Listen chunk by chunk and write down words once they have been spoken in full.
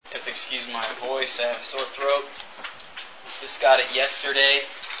excuse my voice. I have a sore throat. Just got it yesterday.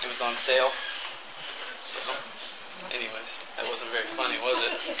 It was on sale. Anyways, that wasn't very funny, was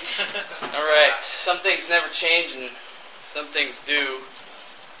it? Alright, some things never change and some things do.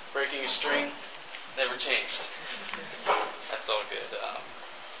 Breaking a string never changed. That's all good.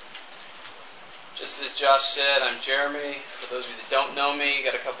 Just as Josh said, I'm Jeremy. For those of you that don't know me,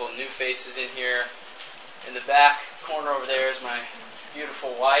 got a couple of new faces in here. In the back corner over there is my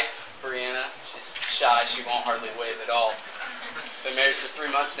beautiful wife, Brianna. She's shy. She won't hardly wave at all. Been married for 3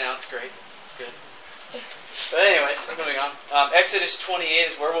 months now. It's great. It's good. But anyways, moving on. Exodus 28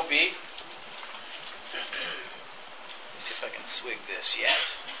 is where we'll be. Let me see if I can swig this yet.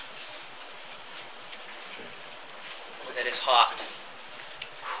 Oh, that is hot.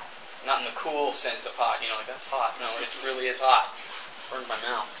 Not in the cool sense of hot. Like, that's hot. No, it really is hot. Burned my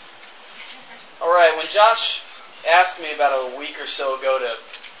mouth. Alright, when Josh asked me about a week or so ago to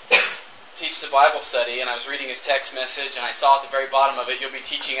teach the Bible study, and I was reading his text message, and I saw at the very bottom of it, you'll be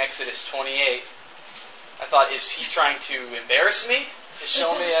teaching Exodus 28. I thought, is he trying to embarrass me? To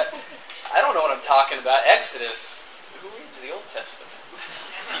show me I don't know what I'm talking about. Exodus? Who reads the Old Testament?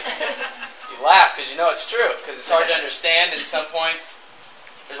 You laugh because you know it's true, because it's hard to understand in some points.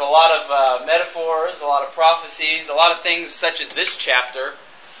 There's a lot of metaphors, a lot of prophecies, a lot of things such as this chapter,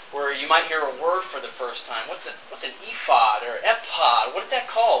 where you might hear a word for the first time. What's an ephod or ephod? What is that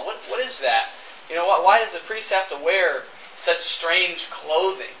called? What is that? Why does the priest have to wear such strange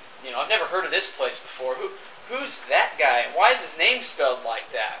clothing? I've never heard of this place before. Who's that guy? Why is his name spelled like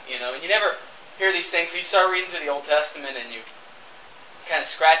that? And you never hear these things. So you start reading through the Old Testament and you kind of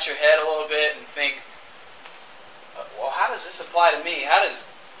scratch your head a little bit and think, well, how does this apply to me?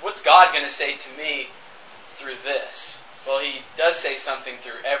 What's God going to say to me through this? Well, He does say something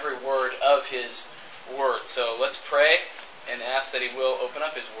through every word of His Word. So let's pray and ask that He will open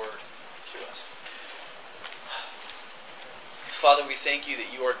up His Word to us. Father, we thank You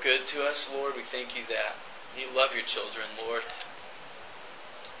that You are good to us, Lord. We thank You that You love Your children, Lord.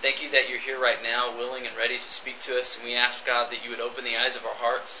 Thank You that You're here right now, willing and ready to speak to us. And we ask, God, that You would open the eyes of our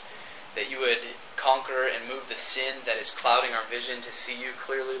hearts, that You would conquer and move the sin that is clouding our vision to see You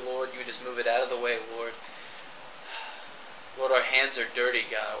clearly, Lord. You would just move it out of the way, Lord. Lord, our hands are dirty,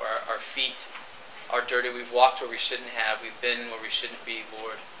 God. Our feet are dirty. We've walked where we shouldn't have. We've been where we shouldn't be,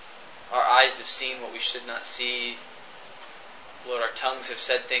 Lord. Our eyes have seen what we should not see. Lord, our tongues have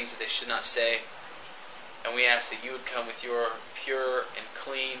said things that they should not say. And we ask that You would come with Your pure and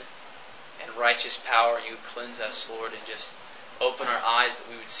clean and righteous power. You would cleanse us, Lord, and just open our eyes that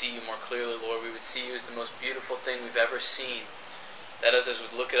we would see You more clearly, Lord. We would see You as the most beautiful thing we've ever seen. That others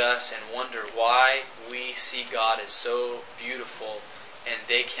would look at us and wonder why we see God as so beautiful and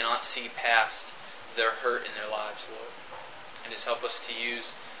they cannot see past their hurt in their lives, Lord. And just help us to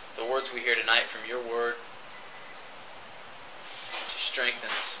use the words we hear tonight from Your Word to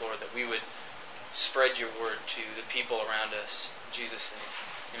strengthen us, Lord, that we would spread Your Word to the people around us. In Jesus'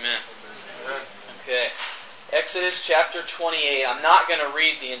 name. Amen. Amen. Okay. Exodus chapter 28. I'm not going to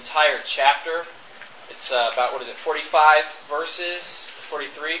read the entire chapter. It's about, 45 verses,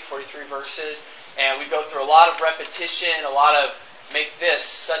 43 verses. And we go through a lot of repetition, a lot of make this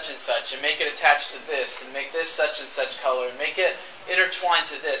such and such, and make it attached to this, and make this such and such color, and make it intertwined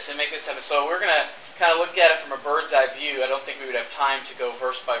to this, and make this happen. So we're going to kind of look at it from a bird's eye view. I don't think we would have time to go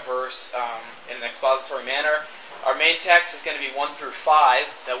verse by verse in an expository manner. Our main text is going to be 1 through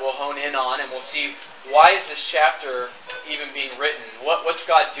 5 that we'll hone in on, and we'll see why is this chapter even being written? What's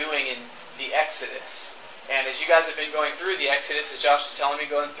God doing in the Exodus? And as you guys have been going through the Exodus, as Josh was telling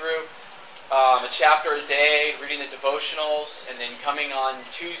me, going through a chapter a day, reading the devotionals, and then coming on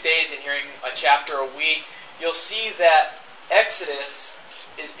Tuesdays and hearing a chapter a week, you'll see that Exodus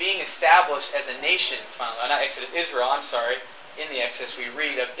is being established as a nation finally. Not Exodus, Israel, I'm sorry. In the Exodus we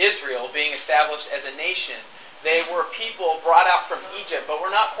read of Israel being established as a nation. They were people brought out from Egypt, but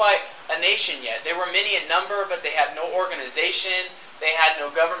were not quite a nation yet. They were many in number, but they had no organization. They had no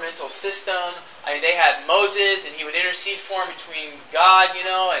governmental system. They had Moses, and he would intercede for them between God,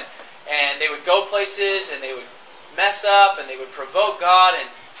 and they would go places, and they would mess up, and they would provoke God, and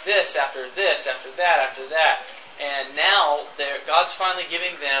this after this, after that, after that. And now God's finally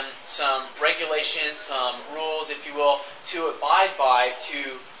giving them some regulations, some rules, if you will, to abide by,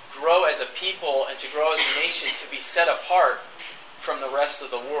 to grow as a people and to grow as a nation, to be set apart from the rest of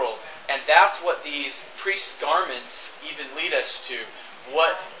the world. And that's what these priest garments even lead us to.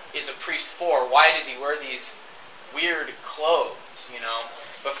 What is a priest for? Why does he wear these weird clothes,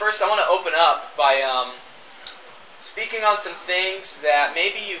 But first I want to open up by speaking on some things that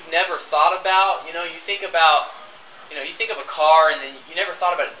maybe you've never thought about. You think about you think of a car and then you never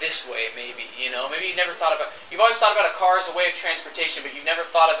thought about it this way, maybe. Maybe you've always thought about a car as a way of transportation, but you've never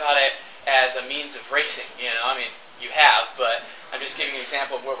thought about it as a means of racing. You have, but I'm just giving an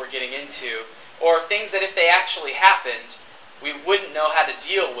example of what we're getting into. Or things that if they actually happened, we wouldn't know how to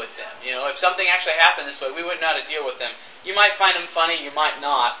deal with them. If something actually happened this way, we wouldn't know how to deal with them. You might find them funny, you might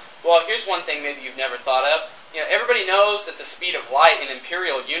not. Well, here's one thing maybe you've never thought of. Everybody knows that the speed of light in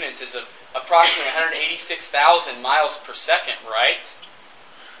imperial units is approximately 186,000 miles per second, right?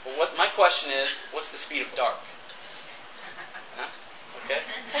 Well, my question is, what's the speed of dark? Huh? Okay?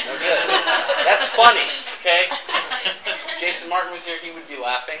 No good. That's funny, okay? If Jason Martin was here, he would be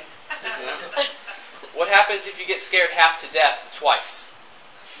laughing. What happens if you get scared half to death twice?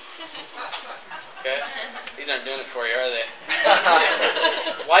 Okay? These aren't doing it for you, are they?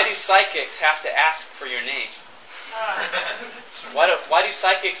 Why do psychics have to ask for your name? Why do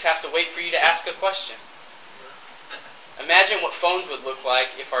psychics have to wait for you to ask a question? Imagine what phones would look like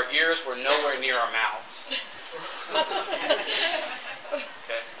if our ears were nowhere near our mouths.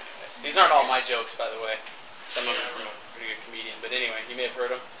 Okay. These aren't all my jokes, by the way. Some of them are from a pretty good comedian. But anyway, you may have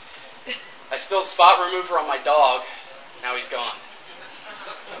heard them. I spilled spot remover on my dog. Now he's gone.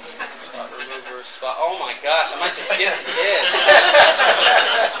 Spot remover, oh my gosh, I might just skip to the end.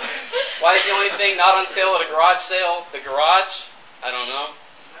 Why is the only thing not on sale at a garage sale the garage? I don't know.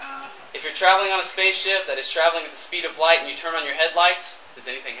 If you're traveling on a spaceship that is traveling at the speed of light and you turn on your headlights, does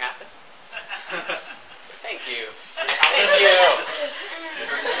anything happen? Thank you. Thank you.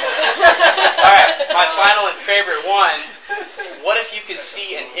 Alright, my final and favorite one. What if you could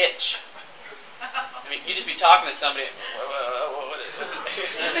see an itch? You just be talking to somebody.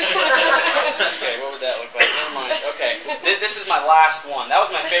 Okay, what would that look like? Never mind. Okay, this is my last one. That was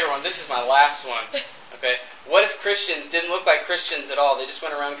my favorite one. This is my last one. Okay, what if Christians didn't look like Christians at all? They just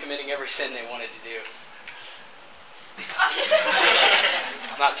went around committing every sin they wanted to do.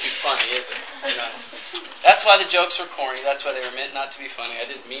 Not too funny, is it? That's why the jokes were corny. That's why they were meant not to be funny. I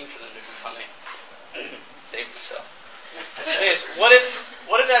didn't mean for them to be funny. Save myself. Anyways, what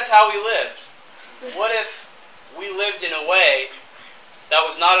if that's how we lived? What if we lived in a way that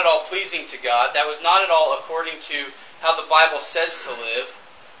was not at all pleasing to God, that was not at all according to how the Bible says to live?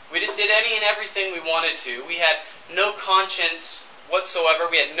 We just did any and everything we wanted to. We had no conscience whatsoever.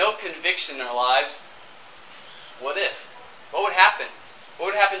 We had no conviction in our lives. What if? What would happen?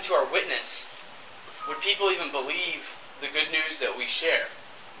 What would happen to our witness? Would people even believe the good news that we share?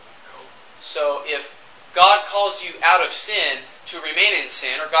 So if God calls you out of sin to remain in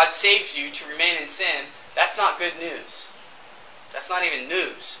sin, or God saves you to remain in sin, that's not good news. That's not even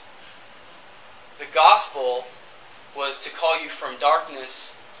news. The gospel was to call you from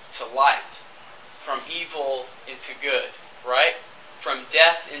darkness to light, from evil into good, right? From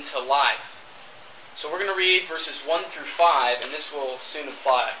death into life. So we're going to read verses 1 through 5, and this will soon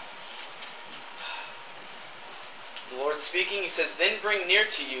apply. The Lord speaking, He says, Then bring near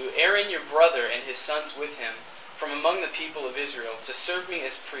to you Aaron your brother and his sons with him, from among the people of Israel, to serve me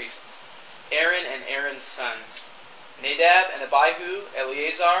as priests, Aaron and Aaron's sons, Nadab and Abihu,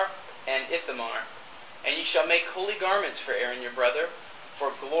 Eleazar and Ithamar. And ye shall make holy garments for Aaron your brother,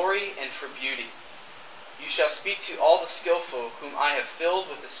 for glory and for beauty. You shall speak to all the skillful, whom I have filled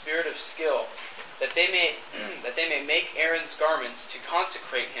with the spirit of skill, that they may make Aaron's garments to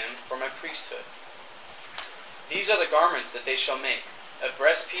consecrate him for my priesthood. These are the garments that they shall make: a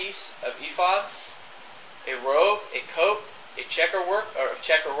breastpiece of ephod, a robe, a coat, a checker work,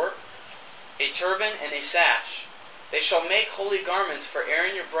 a turban, and a sash. They shall make holy garments for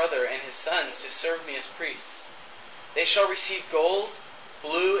Aaron your brother and his sons to serve me as priests. They shall receive gold,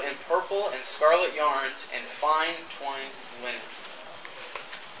 blue, and purple, and scarlet yarns, and fine twined linen.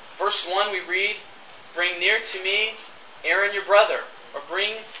 Verse 1 we read, Bring near to me Aaron your brother,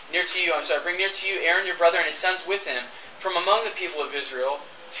 bring near to you Aaron your brother and his sons with him, from among the people of Israel,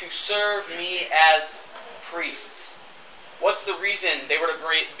 to serve me as priests. What's the reason they were to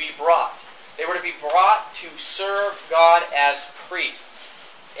be brought? They were to be brought to serve God as priests.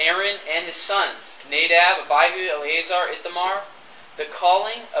 Aaron and his sons, Nadab, Abihu, Eleazar, Ithamar. The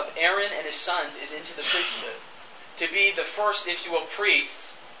calling of Aaron and his sons is into the priesthood, to be the first, if you will,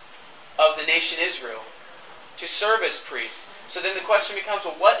 priests of the nation Israel, to serve as priests. So then the question becomes,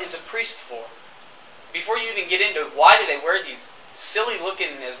 well, what is a priest for? Before you even get into why do they wear these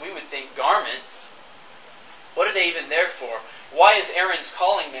silly-looking, as we would think, garments, what are they even there for? Why is Aaron's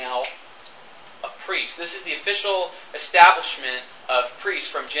calling now a priest? This is the official establishment of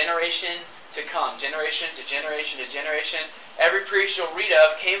priests from generation to come, generation to generation to generation. Every priest you'll read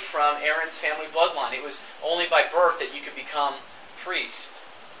of came from Aaron's family bloodline. It was only by birth that you could become priest.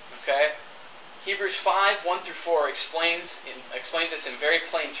 Okay? Hebrews 5, 1 through 4 explains this in very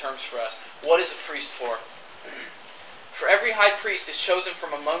plain terms for us. What is a priest for? For every high priest is chosen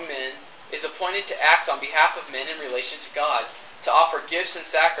from among men, is appointed to act on behalf of men in relation to God, to offer gifts and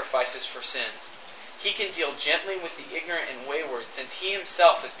sacrifices for sins. He can deal gently with the ignorant and wayward, since he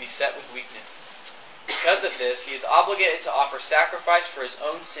himself is beset with weakness. Because of this, he is obligated to offer sacrifice for his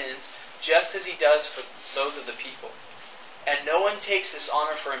own sins, just as he does for those of the people. And no one takes this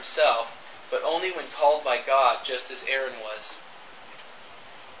honor for himself, but only when called by God, just as Aaron was.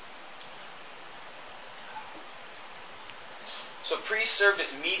 So priests served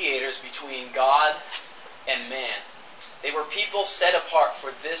as mediators between God and man. They were people set apart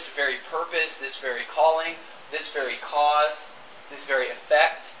for this very purpose, this very calling, this very cause, this very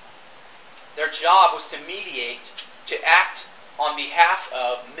effect. Their job was to mediate, to act on behalf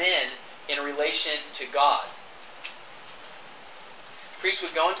of men in relation to God. Priests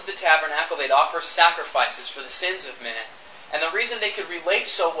would go into the tabernacle, they'd offer sacrifices for the sins of men. And the reason they could relate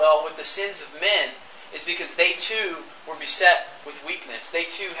so well with the sins of men is because they too were beset with weakness. They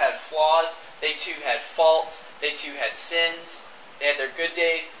too had flaws, they too had faults, they too had sins. They had their good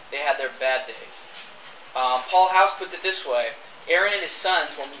days, they had their bad days. Paul House puts it this way: Aaron and his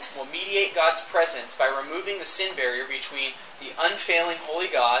sons will mediate God's presence by removing the sin barrier between the unfailing holy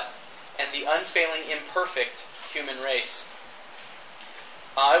God and the unfailing imperfect human race.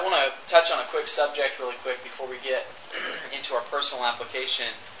 I want to touch on a quick subject really quick before we get into our personal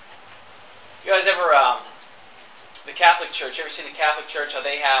application. You guys ever, the Catholic Church, you ever seen the Catholic Church, how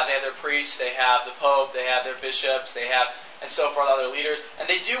they have their priests, they have the Pope, they have their bishops, they have, and so forth, other leaders, and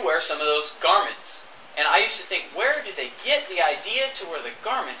they do wear some of those garments. And I used to think, where did they get the idea to wear the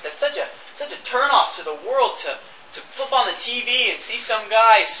garments? That's such a turn-off to the world to flip on the TV and see some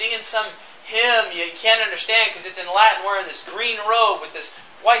guy singing some hymn you can't understand because it's in Latin, wearing this green robe with this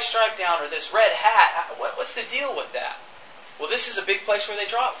white stripe down or this red hat. What's the deal with that? Well, this is a big place where they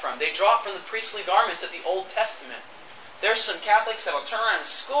draw it from. They draw it from the priestly garments of the Old Testament. There's some Catholics that will turn around and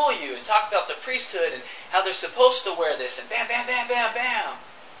school you and talk about the priesthood and how they're supposed to wear this and bam, bam, bam, bam, bam,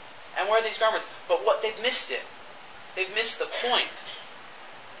 and wear these garments. But they've missed it. They've missed the point.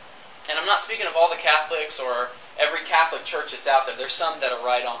 And I'm not speaking of all the Catholics or every Catholic church that's out there. There's some that are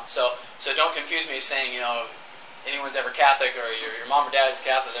right on. So don't confuse me saying, anyone's ever Catholic or your mom or dad is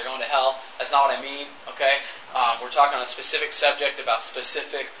Catholic, they're going to hell. That's not what I mean, okay? We're talking on a specific subject about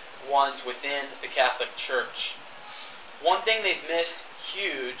specific ones within the Catholic Church. One thing they've missed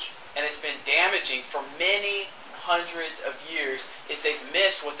huge, and it's been damaging for many hundreds of years, is they've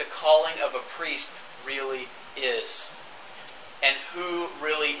missed what the calling of a priest really is. And who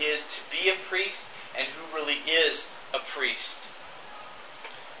really is to be a priest, and who really is a priest.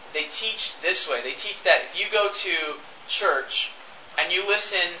 They teach this way. They teach that if you go to church and you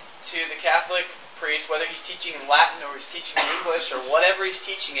listen to the Catholic priest, whether he's teaching in Latin or he's teaching in English or whatever he's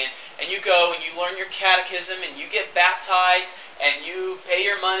teaching in, and you go and you learn your catechism and you get baptized and you pay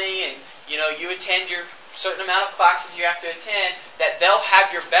your money and you attend your certain amount of classes you have to attend, that they'll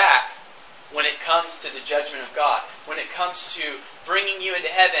have your back when it comes to the judgment of God. When it comes to bringing you into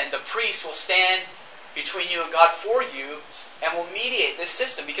heaven, the priest will stand between you and God for you and will mediate this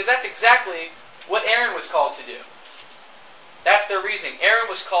system, because that's exactly what Aaron was called to do. That's their reasoning. Aaron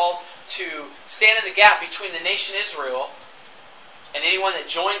was called to stand in the gap between the nation Israel and anyone that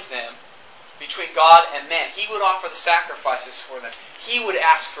joins them, between God and man. He would offer the sacrifices for them. He would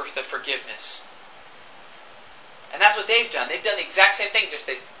ask for the forgiveness. And that's what they've done. They've done the exact same thing, just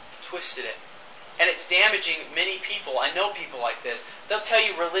they've twisted it. And it's damaging many people. I know people like this. They'll tell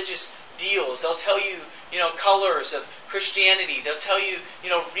you religious deals. They'll tell you, colors of Christianity. They'll tell you,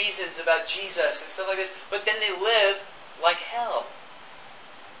 reasons about Jesus and stuff like this. But then they live like hell.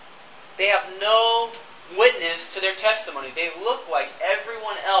 They have no witness to their testimony. They look like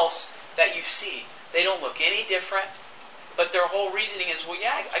everyone else that you see. They don't look any different. But their whole reasoning is,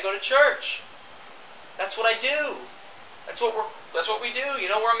 I go to church. That's what I do. That's what we do.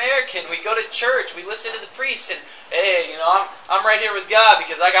 We're American. We go to church. We listen to the priest, and hey, I'm right here with God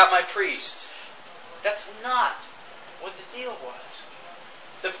because I got my priest. That's not what the deal was.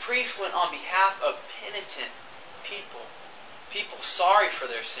 The priest went on behalf of penitent people sorry for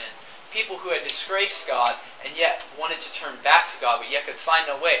their sins, people who had disgraced God and yet wanted to turn back to God, but yet could find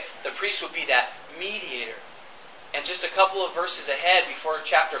no way. The priest would be that mediator. And just a couple of verses ahead, before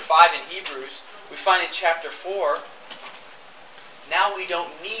chapter 5 in Hebrews, we find in chapter 4. Now we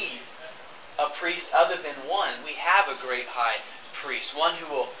don't need a priest other than one. We have a great high priest, one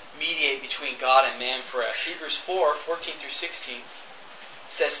who will mediate between God and man for us. Hebrews 4:14 through 16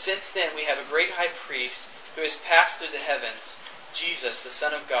 says, "Since then we have a great high priest who has passed through the heavens, Jesus, the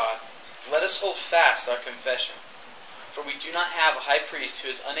Son of God. let us hold fast our confession. For we do not have a high priest who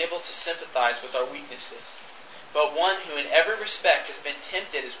is unable to sympathize with our weaknesses, but one who in every respect has been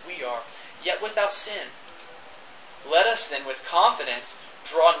tempted as we are, yet without sin. Let us then with confidence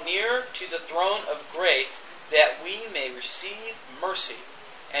draw near to the throne of grace, that we may receive mercy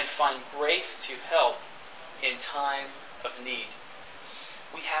and find grace to help in time of need.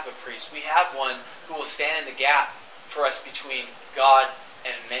 We have a priest. We have one who will stand in the gap for us between God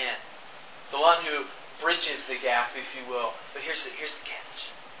and man. The one who bridges the gap, if you will. But here's the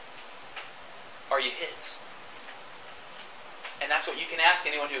catch. Are you His? And that's what you can ask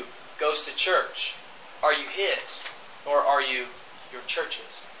anyone who goes to church. Are you His? Or are you your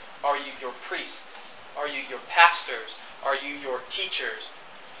churches? Are you your priests? Are you your pastors? Are you your teachers?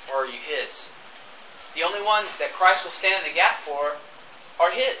 Or are you His? The only ones that Christ will stand in the gap for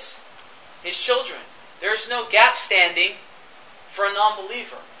are His children. There's no gap standing for a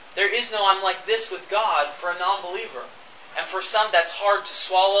non-believer. There is no I'm like this with God for a non-believer. And for some that's hard to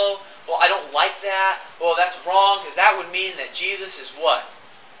swallow. Well, I don't like that. Well, that's wrong, because that would mean that Jesus is what?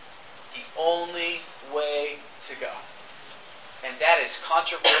 The only way to God. And that is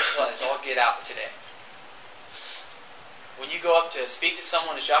controversial as all get out today. When you go up to speak to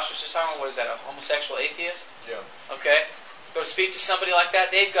someone, as Joshua was just talking about, what is that, a homosexual atheist? Yeah. Okay? Go to speak to somebody like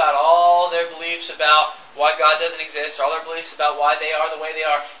that, they've got all their beliefs about why God doesn't exist, or all their beliefs about why they are the way they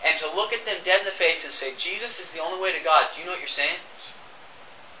are, and to look at them dead in the face and say, Jesus is the only way to God, do you know what you're saying?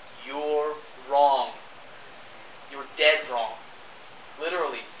 You're wrong. You're dead wrong.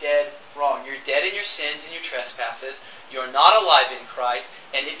 Literally, dead wrong. You're dead in your sins and your trespasses. You're not alive in Christ,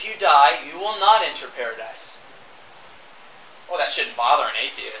 and if you die, you will not enter paradise. Well, that shouldn't bother an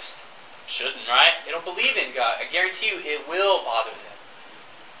atheist. Shouldn't, right? They don't believe in God. I guarantee you it will bother them.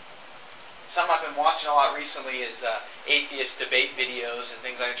 Something I've been watching a lot recently is atheist debate videos and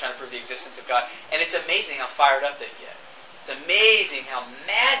things like that, trying to prove the existence of God. And it's amazing how fired up they get. It's amazing how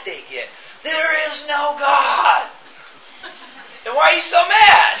mad they get. There is no God! Then why are you so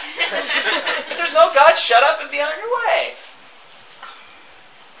mad? If there's no God, shut up and be on your way.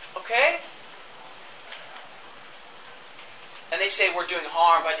 Okay? And they say we're doing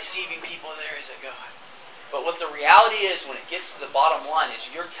harm by deceiving people. There is a God. But what the reality is, when it gets to the bottom line, is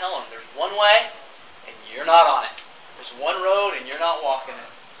you're telling them there's one way and you're not on it. There's one road and you're not walking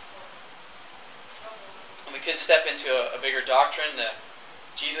it. And we could step into a bigger doctrine, that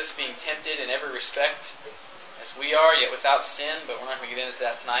Jesus being tempted in every respect as we are, yet without sin, but we're not going to get into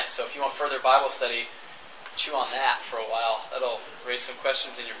that tonight. So if you want further Bible study, chew on that for a while. That'll raise some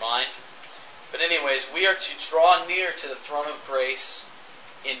questions in your mind. But anyways, we are to draw near to the throne of grace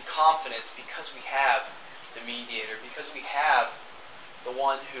in confidence because we have the mediator, because we have the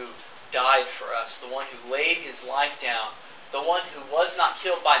one who died for us, the one who laid His life down, the one who was not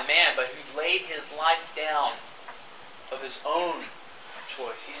killed by man, but who laid His life down of His own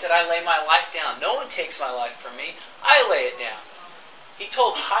choice. He said, I lay my life down. No one takes my life from me. I lay it down. He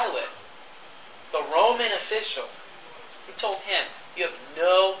told Pilate, the Roman official, he told him, you have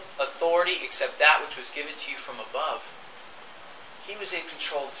no authority except that which was given to you from above. He was in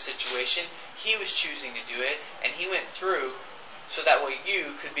control of the situation. He was choosing to do it. And He went through so that way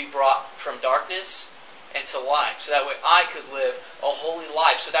you could be brought from darkness into light. So that way I could live a holy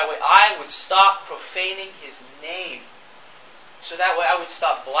life. So that way I would stop profaning His name. So that way I would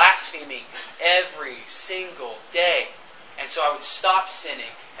stop blaspheming every single day. And so I would stop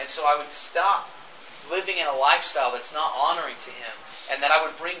sinning. And so I would stop living in a lifestyle that's not honoring to Him, and that I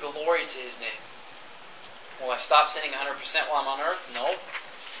would bring glory to His name. Will I stop sinning 100% while I'm on earth? No.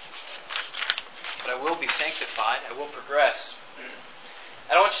 But I will be sanctified. I will progress.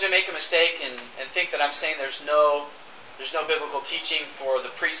 I don't want you to make a mistake and think that I'm saying there's no biblical teaching for the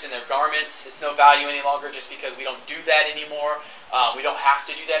priests in their garments. It's no value any longer just because we don't do that anymore. We don't have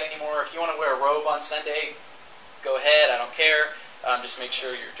to do that anymore. If you want to wear a robe on Sunday, go ahead. I don't care. Just make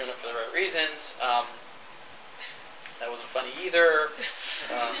sure you're doing it for the right reasons. That wasn't funny either.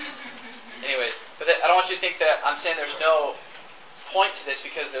 Anyways, but I don't want you to think that I'm saying there's no point to this,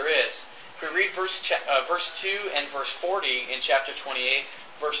 because there is. If we read verse 2 and verse 40 in chapter 28,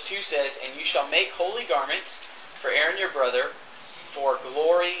 verse 2 says, and you shall make holy garments for Aaron your brother, for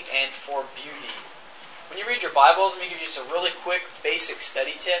glory and for beauty. When you read your Bibles, let me give you just a really quick basic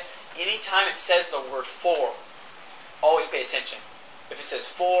study tip. Anytime it says the word for, always pay attention. If it says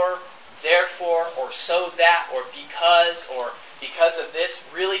for, therefore, or so that, or because of this,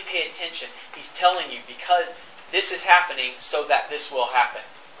 really pay attention. He's telling you, because this is happening, so that this will happen.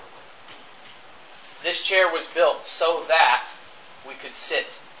 This chair was built so that we could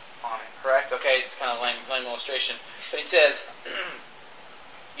sit on it, correct? Okay, it's kind of a lame illustration. But he says,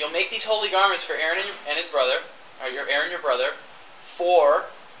 You'll make these holy garments for Aaron and his brother, or Aaron your brother, for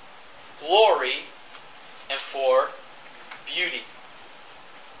glory and for beauty.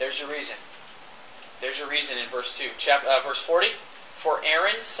 There's your reason. There's your reason in verse 2. Verse 40. For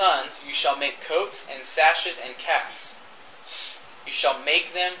Aaron's sons you shall make coats and sashes and caps. You shall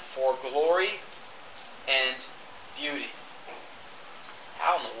make them for glory and beauty.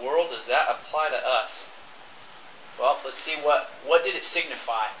 How in the world does that apply to us? Well, let's see what did it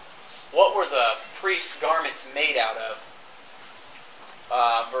signify. What were the priest's garments made out of?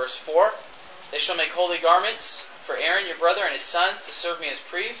 Verse 4. They shall make holy garments for Aaron your brother and his sons to serve me as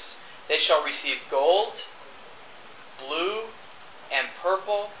priests. They shall receive gold, blue, and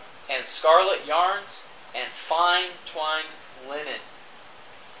purple, and scarlet yarns, and fine twined linen.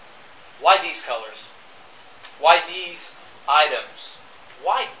 Why these colors? Why these items?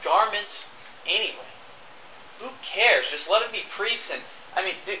 Why garments anyway? Who cares? Just let it be priests. And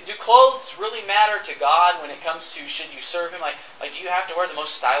do clothes really matter to God when it comes to should you serve Him? Like, do you have to wear the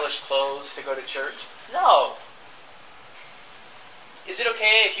most stylish clothes to go to church? No. Is it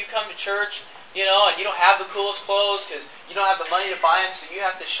okay if you come to church, and you don't have the coolest clothes because you don't have the money to buy them, so you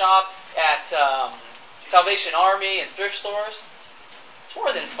have to shop at Salvation Army and thrift stores? It's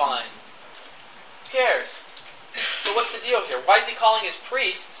more than fine. Who cares? So what's the deal here? Why is he calling his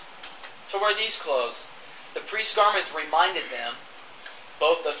priests to wear these clothes? The priest's garments reminded them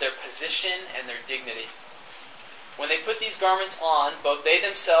both of their position and their dignity. When they put these garments on, both they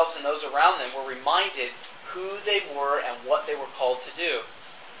themselves and those around them were reminded who they were and what they were called to do.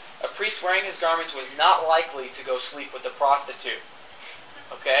 A priest wearing his garments was not likely to go sleep with a prostitute.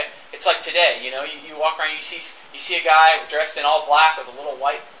 Okay? It's like today, you walk around, you see a guy dressed in all black with a little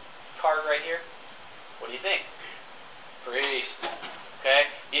white card right here. What do you think? Priest.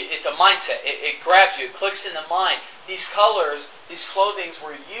 Okay? It's a mindset. It grabs you. It clicks in the mind. These colors, these clothings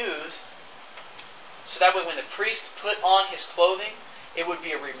were used so that way when the priest put on his clothing, it would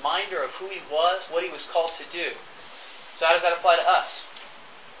be a reminder of who he was, what he was called to do. So how does that apply to us?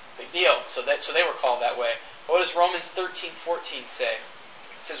 Big deal. So they were called that way. But what does Romans 13:14 say?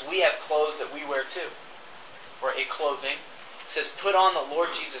 It says, we have clothes that we wear too. Or a clothing. It says, put on the Lord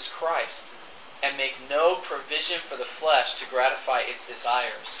Jesus Christ and make no provision for the flesh to gratify its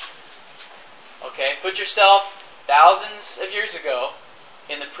desires. Okay? Put yourself thousands of years ago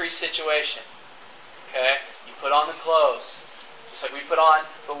in the priest situation. Okay? You put on the clothes. Just like we put on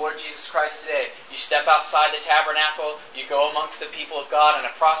the Lord Jesus Christ today. You step outside the tabernacle, you go amongst the people of God, and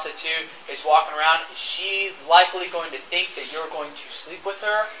a prostitute is walking around. Is she likely going to think that you're going to sleep with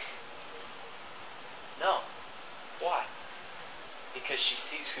her? No. Why? Because she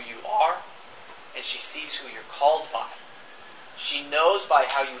sees who you are, and she sees who you're called by. She knows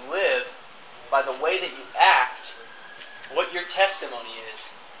by how you live, by the way that you act, what your testimony is.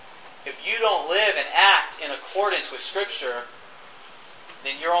 If you don't live and act in accordance with Scripture,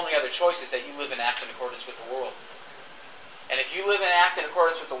 then your only other choice is that you live and act in accordance with the world. And if you live and act in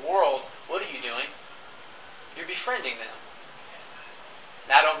accordance with the world, what are you doing? You're befriending them.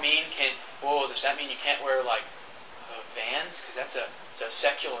 And I don't mean, does that mean you can't wear Vans? Because it's a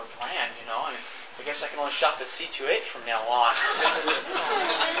secular brand, I guess I can only shop at C28 from now on.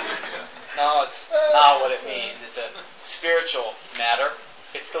 No, it's not what it means. It's a spiritual matter.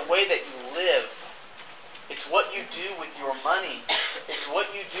 It's the way that you live. It's what you do with your money. It's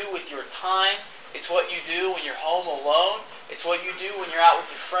what you do with your time. It's what you do when you're home alone. It's what you do when you're out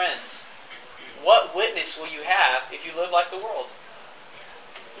with your friends. What witness will you have if you live like the world?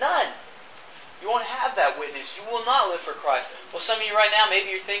 None. You won't have that witness. You will not live for Christ. Well, some of you right now,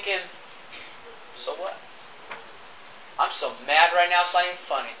 maybe you're thinking, so what? I'm so mad right now, it's not even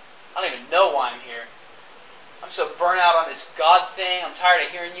funny. I don't even know why I'm here. I'm so burnt out on this God thing. I'm tired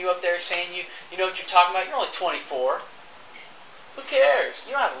of hearing you up there saying you know what you're talking about. You're only 24. Who cares?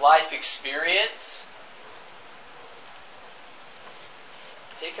 You don't have life experience.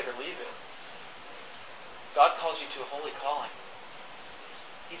 Take it or leave it. God calls you to a holy calling.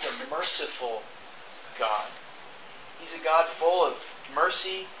 He's a merciful God. He's a God full of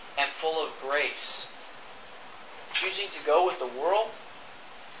mercy and full of grace. Choosing to go with the world?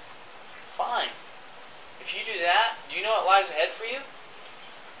 Fine. If you do that, do you know what lies ahead for you?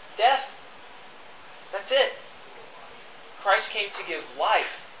 Death. That's it. Christ came to give life,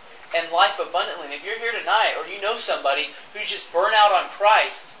 and life abundantly. And if you're here tonight, or you know somebody who's just burnt out on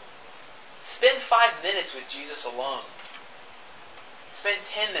Christ, spend 5 minutes with Jesus alone. Spend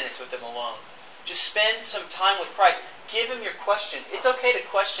 10 minutes with Him alone. Just spend some time with Christ. Give Him your questions. It's okay to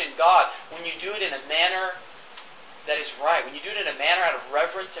question God when you do it in a manner that is right, when you do it in a manner out of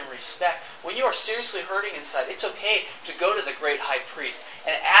reverence and respect, when you are seriously hurting inside, it's okay to go to the great high priest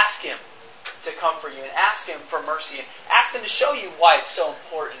and ask him to comfort you and ask him for mercy and ask him to show you why it's so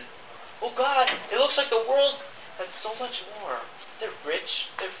important. Well, God, it looks like the world has so much more. They're rich,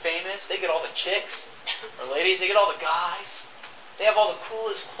 they're famous, they get all the chicks, or ladies, they get all the guys. They have all the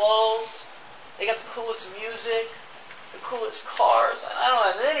coolest clothes, they got the coolest music, the coolest cars. I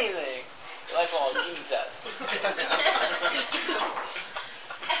don't have anything. I follow Jesus.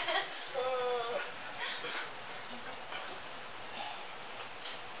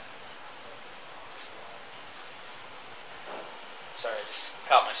 Sorry, I just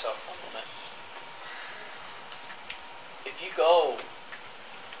caught myself for a moment. If you go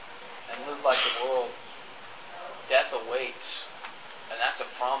and live like the world, death awaits. And that's a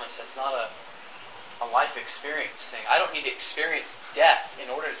promise. That's not a life experience thing. I don't need to experience death in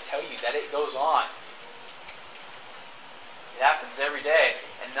order to tell you that it goes on. It happens every day.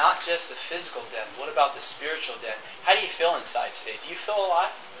 And not just the physical death. What about the spiritual death? How do you feel inside today? Do you feel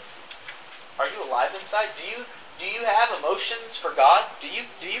alive? Are you alive inside? Do you have emotions for God? Do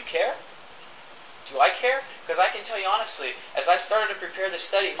you care? Do I care? Because I can tell you honestly, as I started to prepare this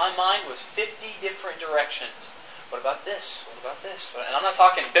study, my mind was 50 different directions. What about this? What about this? And I'm not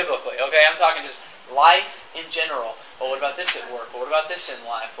talking biblically, okay? I'm talking just life in general. Well, what about this at work? Well, what about this in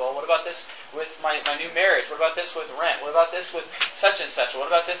life? Well, what about this with my new marriage? What about this with rent? What about this with such and such?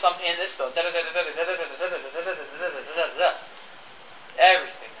 What about this? I'm paying this bill.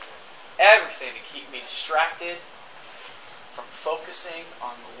 Everything. Everything to keep me distracted from focusing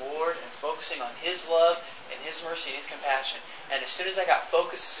on the Lord and focusing on His love and His mercy and His compassion. And as soon as I got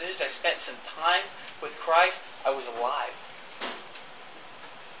focused, as soon as I spent some time with Christ, I was alive.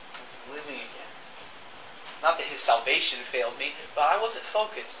 I was living again. Not that His salvation failed me, but I wasn't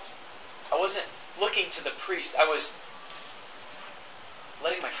focused. I wasn't looking to the priest. I was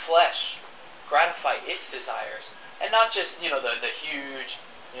letting my flesh gratify its desires. And not just, the huge,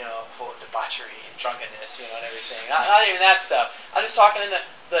 full of debauchery and drunkenness, and everything. Not even that stuff. I'm just talking in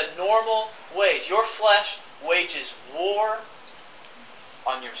the normal ways. Your flesh wages war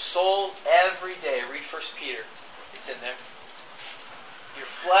on your soul every day. Read 1 Peter. It's in there. Your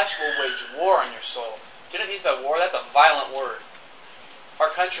flesh will wage war on your soul. Do you know what it means by war? That's a violent word.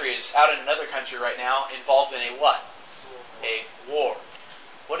 Our country is out in another country right now involved in a what? A war.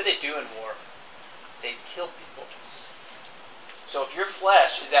 What do they do in war? They kill people. So if your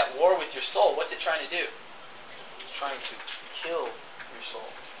flesh is at war with your soul, what's it trying to do? It's trying to kill your soul.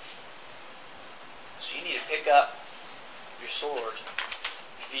 So you need to pick up your sword.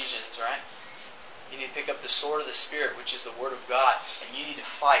 Ephesians, right? You need to pick up the sword of the Spirit, which is the Word of God, and you need to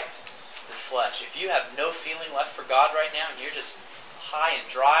fight the flesh. If you have no feeling left for God right now, and you're just high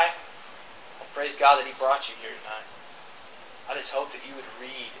and dry, well, praise God that He brought you here tonight. I just hope that you would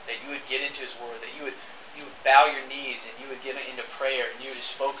read, that you would get into His Word, that you would bow your knees and you would get into prayer and you would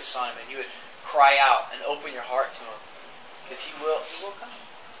just focus on Him and you would cry out and open your heart to Him. Because He will come.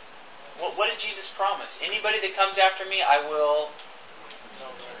 What did Jesus promise? Anybody that comes after me, I will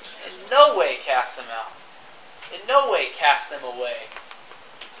in no way cast them out. In no way cast them away.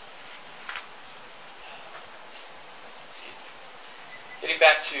 Getting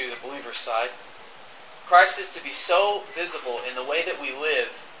back to the believer's side, Christ is to be so visible in the way that we live.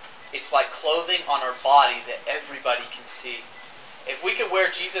 It's like clothing on our body that everybody can see. If we could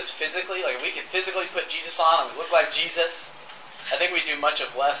wear Jesus physically, like if we could physically put Jesus on and we look like Jesus, I think we do much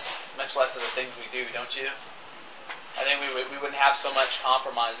less of the things we do, don't you? I think we wouldn't have so much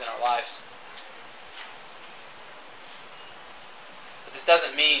compromise in our lives. But this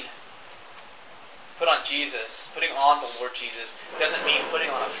doesn't mean putting on the Lord Jesus doesn't mean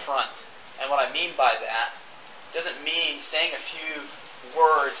putting on a front. And what I mean by that doesn't mean saying a few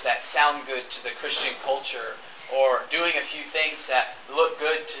words that sound good to the Christian culture or doing a few things that look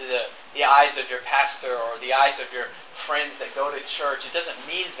good to the eyes of your pastor or the eyes of your friends that go to church. It doesn't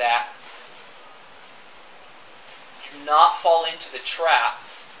mean that. Do not fall into the trap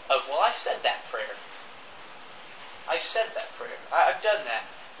of, well, I said that prayer. I've said that prayer. I've done that.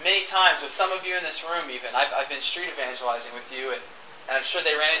 Many times with some of you in this room even, I've been street evangelizing with you and I'm sure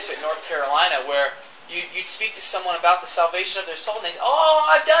they ran into it in North Carolina where you'd speak to someone about the salvation of their soul, and they'd say, oh,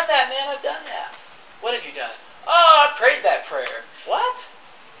 I've done that, man, I've done that. What have you done? Oh, I prayed that prayer. What?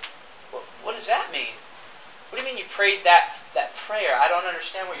 What does that mean? What do you mean you prayed that prayer? I don't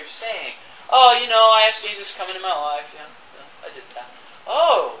understand what you're saying. Oh, I asked Jesus to come into my life. Yeah, I did that.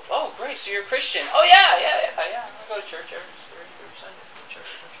 Oh, great, so you're a Christian. Oh, yeah. I go to church every Sunday. Church.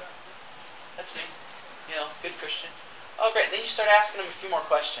 That's me. Good Christian. Oh, great. Then you start asking them a few more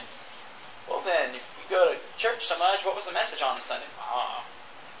questions. Well then, if you go to church so much, what was the message on Sunday?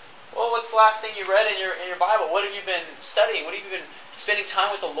 Well, what's the last thing you read in your Bible? What have you been studying? What have you been spending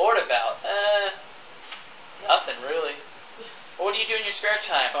time with the Lord about? Nothing really. Well, what do you do in your spare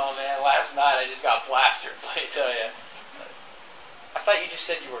time? Oh man, last night I just got plastered, let me tell you. I thought you just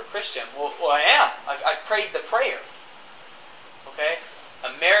said you were a Christian. Well I am. I prayed the prayer. Okay?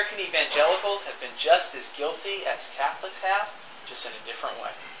 American evangelicals have been just as guilty as Catholics have, just in a different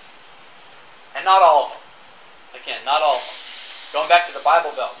way. And not all of them. Again, not all of them. Going back to the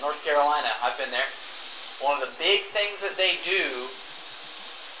Bible Belt, North Carolina, I've been there. One of the big things that they do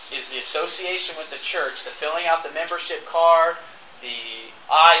is the association with the church, the filling out the membership card, the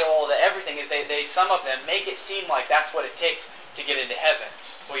aisle, the everything, is they some of them make it seem like that's what it takes to get into heaven.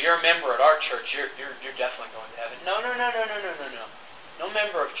 Well, you're a member at our church, you're definitely going to heaven. No. No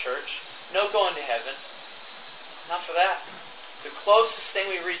member of church, no going to heaven. Not for that. The closest thing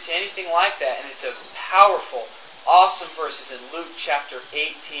we read to anything like that, and it's a powerful, awesome verses in Luke chapter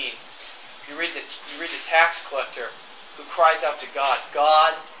 18. You read the tax collector who cries out to God,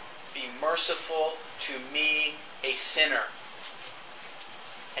 God, be merciful to me, a sinner.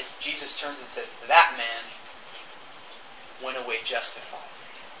 And Jesus turns and says, that man went away justified.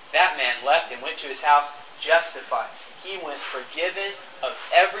 That man left and went to his house justified. He went forgiven of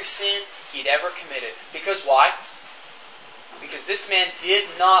every sin he'd ever committed. Because why? Because this man did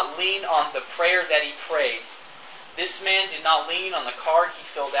not lean on the prayer that he prayed. This man did not lean on the card he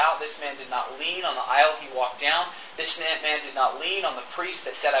filled out. This man did not lean on the aisle he walked down. This man did not lean on the priest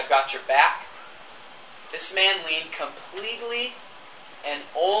that said, I've got your back. This man leaned completely and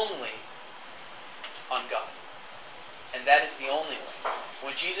only on God. And that is the only way.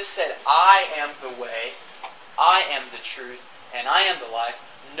 When Jesus said, I am the way, I am the truth, and I am the life,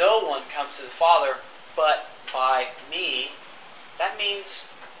 no one comes to the Father but by me, that means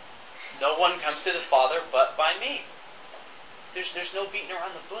no one comes to the Father but by me. There's no beating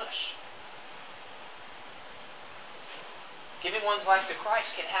around the bush. Giving one's life to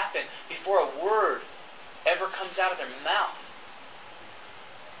Christ can happen before a word ever comes out of their mouth.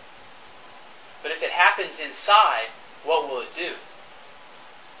 But if it happens inside, what will it do?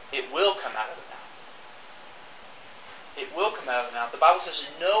 It will come out of the mouth. It will come out of the mouth. The Bible says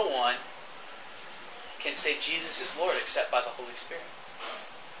no one can say Jesus is Lord except by the Holy Spirit.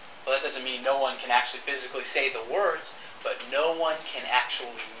 Well, that doesn't mean no one can actually physically say the words, but no one can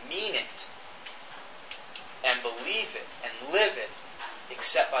actually mean it and believe it and live it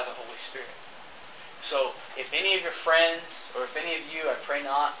except by the Holy Spirit. So, if any of your friends, or if any of you, I pray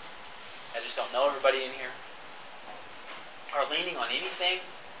not, I just don't know everybody in here, are leaning on anything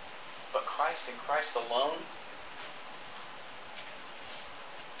but Christ and Christ alone,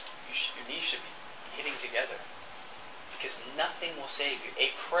 your knees should be hitting together. Because nothing will save you.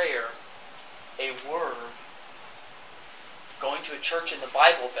 A prayer, a word, going to a church in the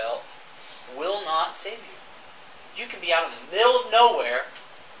Bible Belt will not save you. You can be out in the middle of nowhere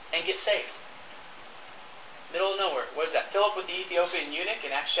and get saved. Middle of nowhere. What is that? Philip with the Ethiopian eunuch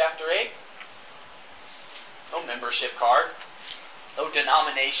in Acts chapter 8? No membership card. No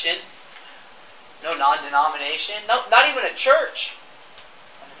denomination. No non-denomination. No, not even a church.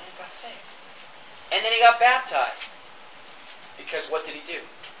 And the man got saved. And then he got baptized. Because what did he do?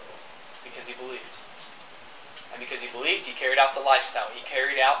 Because he believed. And because he believed, he carried out the lifestyle. He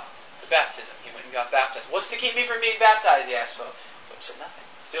carried out the baptism. He went and got baptized. What's to keep me from being baptized? He asked Philip. Philip said nothing.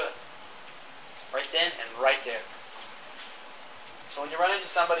 Let's do it. Right then and right there. So when you run into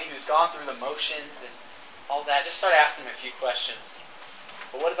somebody who's gone through the motions and all that, just start asking them a few questions.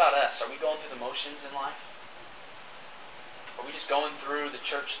 But what about us? Are we going through the motions in life? Are we just going through the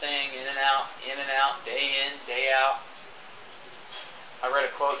church thing, in and out, day in, day out? I read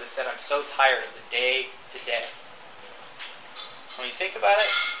a quote that said, I'm so tired of the day to day. When you think about it,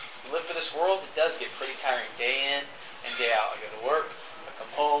 you live for this world, it does get pretty tiring day in and day out. I go to work, I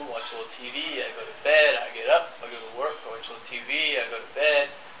come home, watch a little TV, I go to bed, I get up, I go to work, I watch a little TV, I go to bed.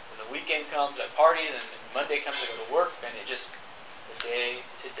 When the weekend comes, I party, and then Monday comes, I go to work, and it just, the day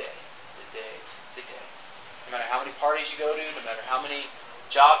to day, the day to day. No matter how many parties you go to, no matter how many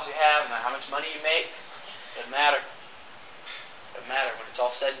jobs you have, no matter how much money you make, it doesn't matter. It doesn't matter. When it's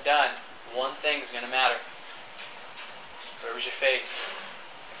all said and done, one thing is going to matter. Where was your faith?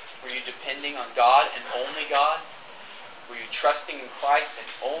 Were you depending on God and only God? Were you trusting in Christ and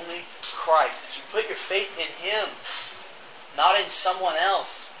only Christ? Did you put your faith in Him? Not in someone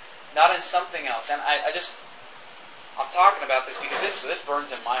else. Not in something else. And I'm talking about this because this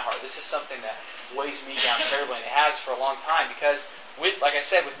burns in my heart. This is something that weighs me down terribly, and it has for a long time. Because, like I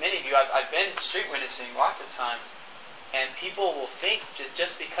said, with many of you, I've been street witnessing lots of times, and people will think that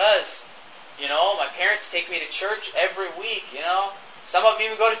just because My parents take me to church every week, Some of you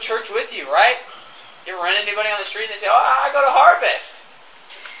even go to church with you, right? You ever run into anybody on the street and they say, I go to Harvest.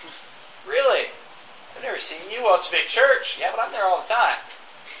 Really? I've never seen you. Well, it's a big church. Yeah, but I'm there all the time.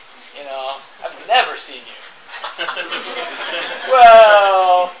 I've never seen you.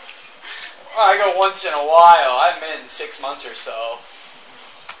 Well, I go once in a while. I'm in 6 months or so.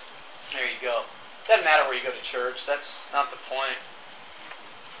 There you go. Doesn't matter where you go to church. That's not the point.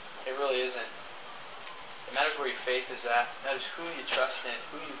 It really isn't. It matters where your faith is at. It matters who you trust in,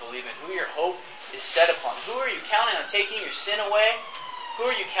 who you believe in, who your hope is set upon. Who are you counting on taking your sin away? Who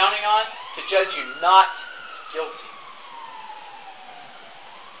are you counting on to judge you not guilty?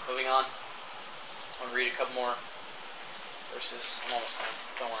 Moving on. I want to read a couple more verses. I'm almost done.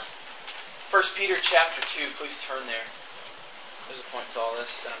 Don't worry. 1 Peter chapter 2. Please turn there. There's a point to all this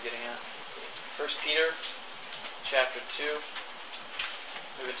that I'm getting at. 1 Peter chapter 2.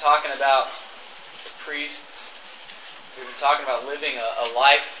 We've been talking about the priests. We've been talking about living a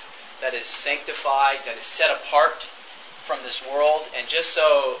life that is sanctified, that is set apart from this world. And just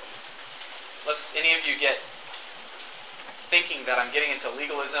so, any of you get thinking that I'm getting into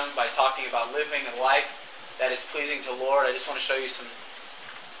legalism by talking about living a life that is pleasing to the Lord, I just want to show you some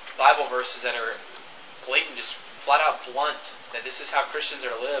Bible verses that are blatant, just flat out blunt, that this is how Christians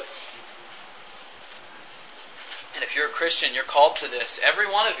are to live. And if you're a Christian, you're called to this. Every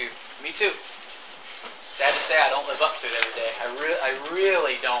one of you. Me too. Sad to say, I don't live up to it every day. I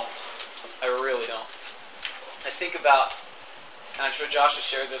really don't. I really don't. I think about, and I'm sure Josh has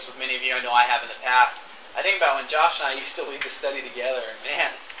shared this with many of you. I know I have in the past. I think about when Josh and I used to lead the study together. And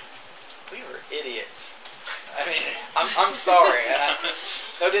man, we were idiots. I mean, I'm sorry. And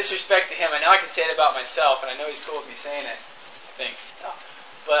no disrespect to him. I know I can say it about myself, and I know he's cool with me saying it. I think.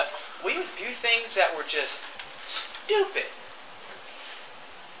 But we would do things that were just stupid.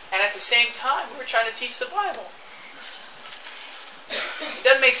 And at the same time, we were trying to teach the Bible. It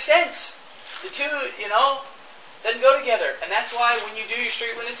doesn't make sense. The two, doesn't go together. And that's why when you do your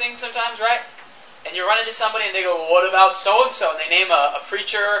street witnessing sometimes, right? And you run into somebody and they go, well, what about so-and-so? And they name a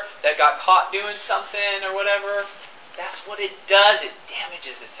preacher that got caught doing something or whatever. That's what it does. It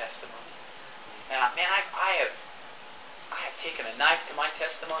damages the testimony. And man, I have taken a knife to my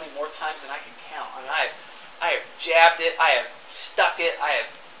testimony more times than I can count. I mean, I have jabbed it. I have stuck it. I have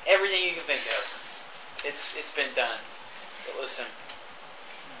everything you can think of. It's been done. But listen.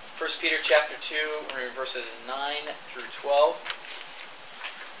 1 Peter chapter 2, we're in verses 9 through 12.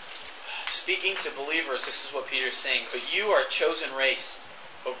 Speaking to believers, this is what Peter is saying. But you are a chosen race,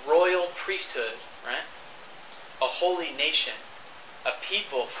 a royal priesthood, right? A holy nation, a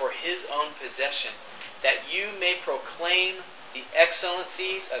people for His own possession, that you may proclaim the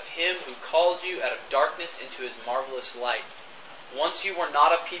excellencies of Him who called you out of darkness into His marvelous light. Once you were not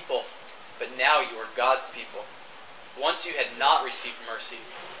a people, but now you are God's people. Once you had not received mercy,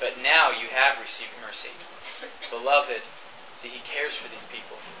 but now you have received mercy. Beloved, see, He cares for these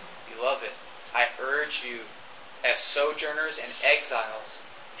people. Beloved, I urge you as sojourners and exiles,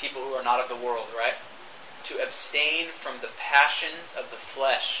 people who are not of the world, right? To abstain from the passions of the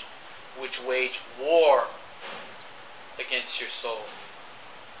flesh, which wage war against your soul.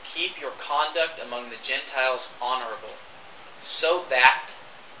 Keep your conduct among the Gentiles honorable, so that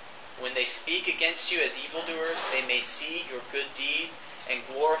when they speak against you as evildoers, they may see your good deeds and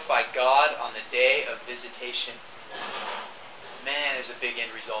glorify God on the day of visitation. Man, there's a big end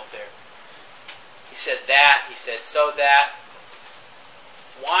result there. He said that. He said so that.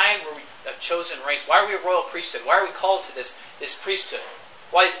 Why were we a chosen race? Why are we a royal priesthood? Why are we called to this priesthood?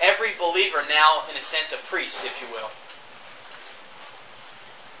 Why is every believer now, in a sense, a priest, if you will?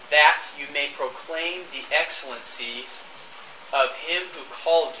 That you may proclaim the excellencies of Him who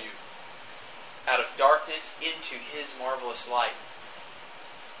called you out of darkness into His marvelous light.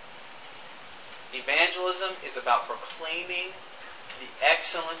 Evangelism is about proclaiming the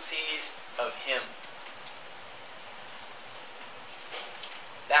excellencies of Him.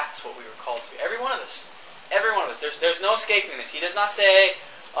 That's what we were called to. Every one of us. Every one of us. There's no escaping this. He does not say,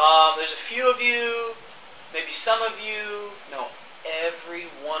 there's a few of you, maybe some of you. No, every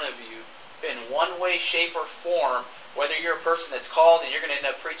one of you, in one way, shape, or form, whether you're a person that's called and you're going to end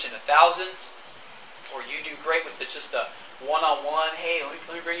up preaching to thousands, or you do great with just a one-on-one, hey, let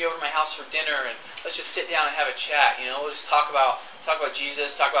me bring you over to my house for dinner and let's just sit down and have a chat. We'll just talk about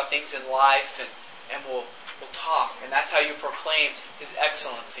Jesus, talk about things in life, and we'll talk. And that's how you proclaim His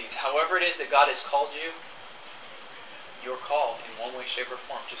excellencies. However it is that God has called you, you're called in one way, shape, or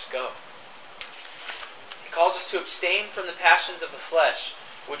form. Just go. He calls us to abstain from the passions of the flesh,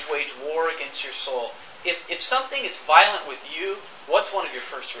 which wage war against your soul. if something is violent with you, what's one of your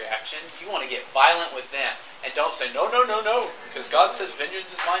first reactions? You want to get violent with them. And don't say, no, because God says, vengeance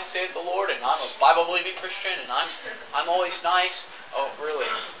is mine, saith the Lord, and I'm a Bible-believing Christian, and I'm always nice. Oh, really?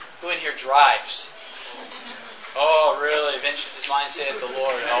 Who in here drives? Oh, really? Vengeance is mine, saith the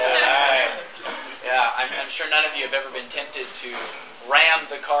Lord. All right. Yeah, I'm sure none of you have ever been tempted to ram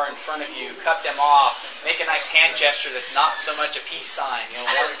the car in front of you, cut them off, make a nice hand gesture that's not so much a peace sign,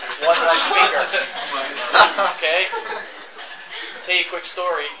 one less finger. Okay? I'll tell you a quick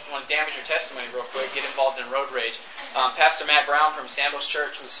story. You want to damage your testimony real quick, get involved in road rage. Pastor Matt Brown from Sandals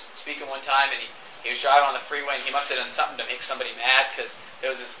Church was speaking one time, and he was driving on the freeway, and he must have done something to make somebody mad, because there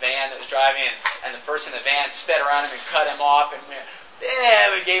was this van that was driving, and the person in the van sped around him and cut him off, and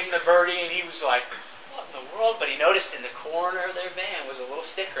gave him the birdie, and he was like, what in the world? But he noticed in the corner of their van was a little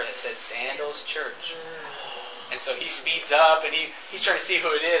sticker that said Sandals Church. And so he speeds up, and he's trying to see who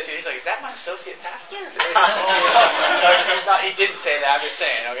it is. And he's like, is that my associate pastor? No, he didn't say that. I'm just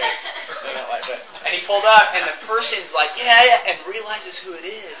saying, okay. And he's pulled up, and the person's like, yeah, and realizes who it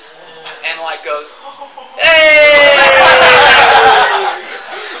is. And like goes, hey!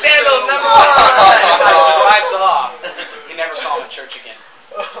 Sandals number 1! And drives off. He never saw him in church again.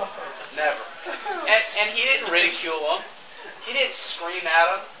 Never. And he didn't ridicule them. He didn't scream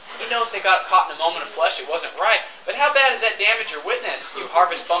at them. He knows they got caught in a moment of flesh. It wasn't right. But how bad does that damage your witness? You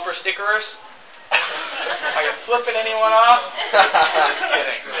Harvest bumper stickerers? Are you flipping anyone off? Just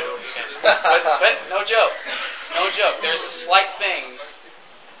kidding. But no joke. No joke. There's slight things,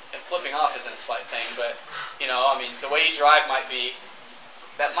 and flipping off isn't a slight thing, but, the way you drive might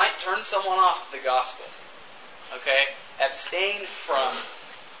turn someone off to the gospel. Okay? Abstain from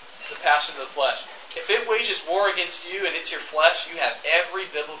the passions of the flesh. If it wages war against you and it's your flesh, you have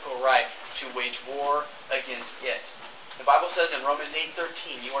every biblical right to wage war against it. The Bible says in Romans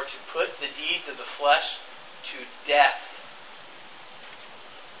 8:13, you are to put the deeds of the flesh to death.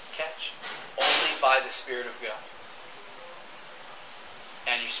 Catch? Only by the Spirit of God.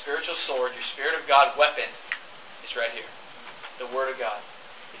 And your spiritual sword, your Spirit of God weapon is right here. The Word of God.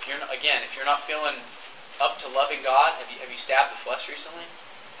 If you're not feeling up to loving God, have you stabbed the flesh recently?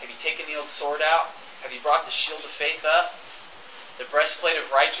 Have you taken the old sword out? Have you brought the shield of faith up? The breastplate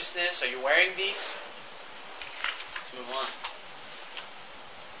of righteousness? Are you wearing these? Let's move on.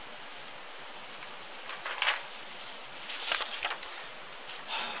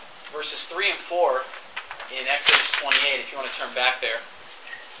 Verses 3 and 4 in Exodus 28, if you want to turn back there.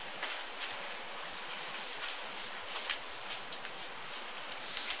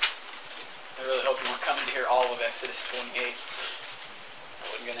 I really hope you weren't coming to hear all of Exodus 28. That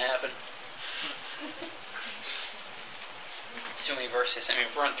wasn't going to happen. It's too many verses.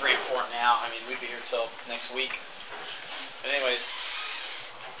 If we're in 3 and 4 now, we'd be here till next week. But anyways,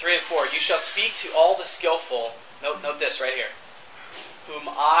 3 and 4. You shall speak to all the skillful, note this right here, whom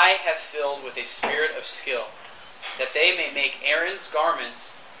I have filled with a spirit of skill, that they may make Aaron's garments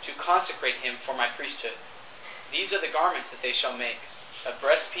to consecrate him for my priesthood. These are the garments that they shall make: a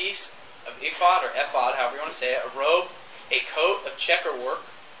breastpiece of ephod, however you want to say it, a robe, a coat of checker work,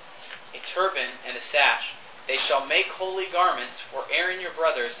 a turban, and a sash. They shall make holy garments for Aaron your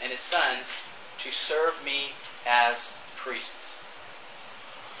brothers and his sons to serve me as priests.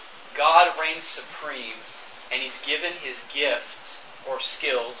 God reigns supreme, and He's given His gifts or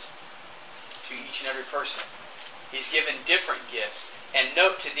skills to each and every person. He's given different gifts. And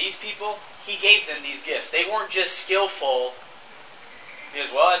note, to these people, He gave them these gifts. They weren't just skillful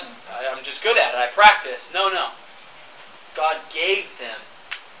because, I'm just good at it, I practice. No. God gave them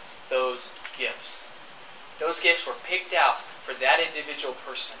those gifts. Those gifts were picked out for that individual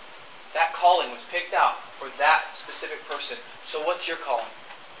person. That calling was picked out for that specific person. So what's your calling?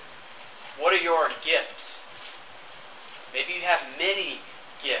 What are your gifts? Maybe you have many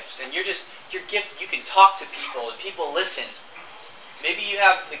gifts, and you're gifted. You can talk to people, and people listen. Maybe you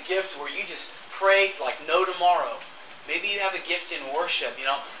have the gift where you just pray like no tomorrow. Maybe you have a gift in worship.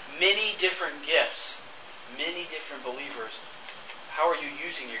 Many different gifts, many different believers. How are you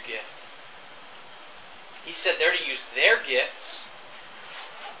using your gift? He said they're to use their gifts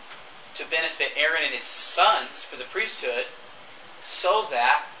to benefit Aaron and his sons for the priesthood, so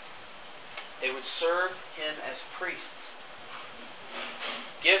that they would serve him as priests.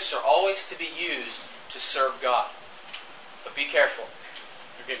 Gifts are always to be used to serve God. But be careful.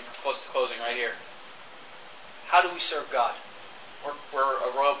 We're getting close to closing right here. How do we serve God? We're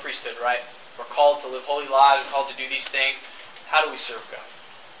a royal priesthood, right? We're called to live holy lives. We're called to do these things. How do we serve God?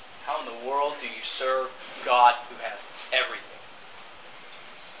 How in the world do you serve God who has everything?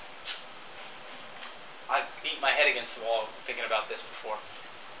 I beat my head against the wall thinking about this before.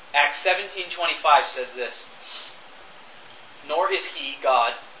 Acts 17:25 says this, "Nor is he,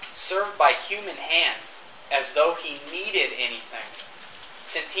 God, served by human hands as though he needed anything,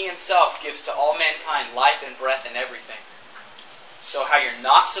 since he himself gives to all mankind life and breath and everything." So how you're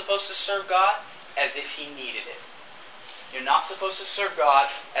not supposed to serve God? As if he needed it. You're not supposed to serve God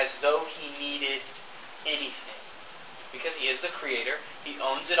as though he needed anything. Because he is the creator. He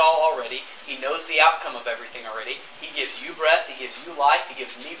owns it all already. He knows the outcome of everything already. He gives you breath. He gives you life. He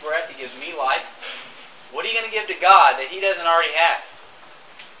gives me breath. He gives me life. What are you going to give to God that he doesn't already have?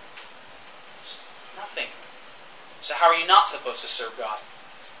 Nothing. So how are you not supposed to serve God?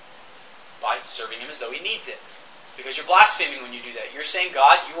 By serving him as though he needs it. Because you're blaspheming when you do that. You're saying,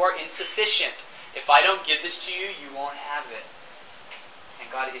 God, you are insufficient. If I don't give this to you, you won't have it. And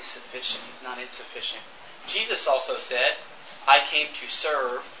God is sufficient. He's not insufficient. Jesus also said, I came to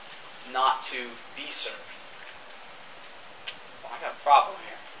serve, not to be served. Well, I got a problem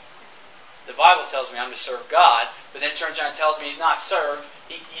here. The Bible tells me I'm to serve God, but then turns around and tells me he's not served.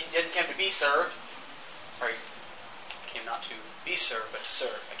 He didn't come to be served. Or he came not to be served, but to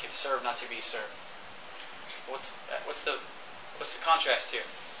serve. I came to serve, not to be served. What's the contrast here?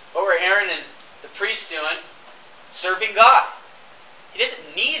 What were Aaron and the priests doing? Serving God. He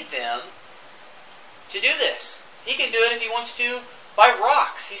doesn't need them to do this. He can do it if he wants to by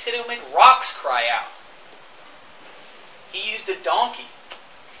rocks. He said he'll make rocks cry out. He used a donkey.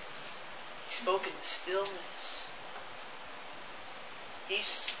 He spoke in the stillness.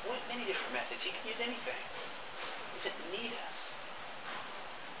 He's many different methods. He can use anything. He doesn't need us.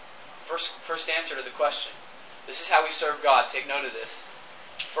 First answer to the question. This is how we serve God. Take note of this.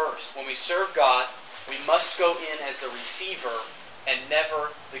 First, when we serve God, we must go in as the receiver and never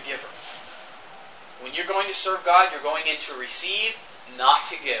the giver. When you're going to serve God, you're going in to receive, not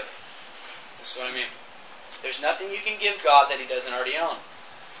to give. This is what I mean. There's nothing you can give God that he doesn't already own.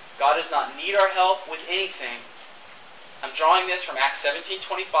 God does not need our help with anything. I'm drawing this from Acts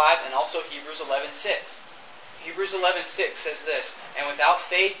 17:25 and also Hebrews 11:6. Hebrews 11:6 says this, "And without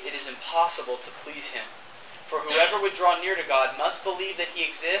faith it is impossible to please him. For whoever would draw near to God must believe that he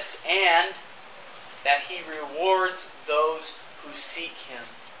exists and that he rewards those who seek him."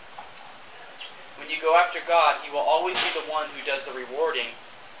 When you go after God, he will always be the one who does the rewarding.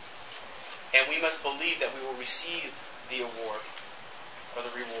 And we must believe that we will receive the award or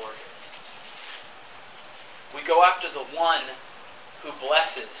the reward. We go after the one who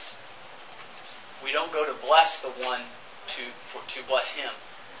blesses. We don't go to bless the one to bless him.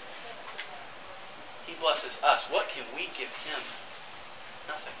 He blesses us. What can we give him?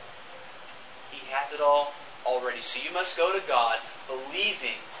 Nothing. He has it all already. So you must go to God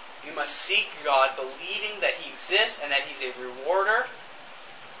believing. You must seek God believing that he exists and that he's a rewarder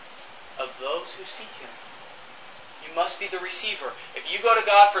of those who seek him. You must be the receiver. If you go to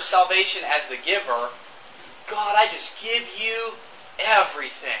God for salvation as the giver, God, I just give you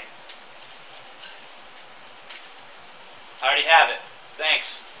everything. I already have it.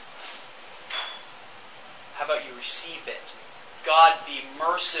 Thanks. How about you receive it? God, be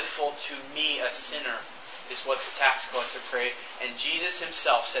merciful to me, a sinner, is what the tax collector prayed. And Jesus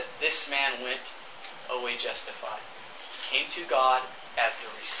himself said, this man went away justified. He came to God as the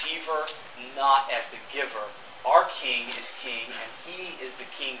receiver, not as the giver. Our King is King, and he is the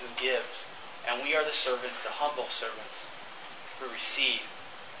King who gives. And we are the servants, the humble servants, who receive.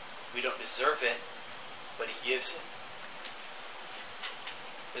 We don't deserve it, but he gives it.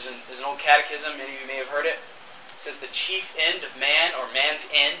 There's an old catechism, many of you may have heard it. It says the chief end of man, or man's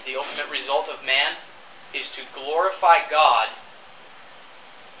end, the ultimate result of man, is to glorify God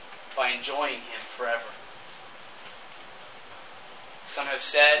by enjoying him forever. Some have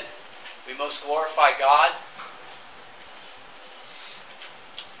said we most glorify God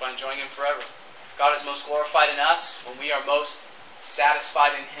by enjoying him forever. God is most glorified in us when we are most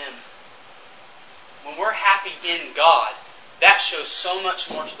satisfied in him. When we're happy in God, that shows so much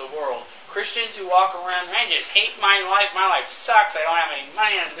more to the world. Christians who walk around, I just hate my life sucks, I don't have any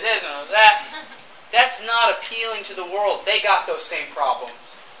money, and this and that. That's not appealing to the world. They got those same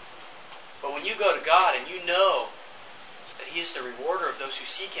problems. But when you go to God and you know that he is the rewarder of those who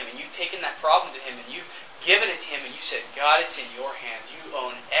seek him, and you've taken that problem to him, and you've given it to him, and you said, God, it's in your hands. You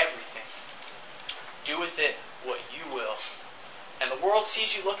own everything. Do with it what you will. And the world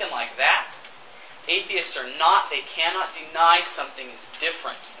sees you looking like that. Atheists are not, they cannot deny something is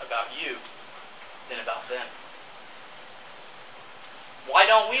different about you than about them. Why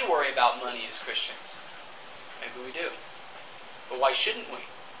don't we worry about money as Christians? Maybe we do. But why shouldn't we?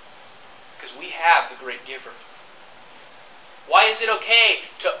 Because we have the great giver. Why is it okay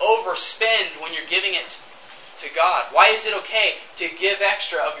to overspend when you're giving it to God? Why is it okay to give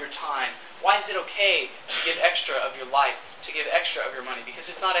extra of your time? Why is it okay to give extra of your life, to give extra of your money? Because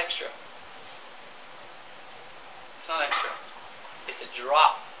it's not extra. It's not extra. It's a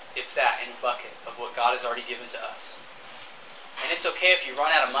drop, if that, in the bucket of what God has already given to us. And it's okay if you run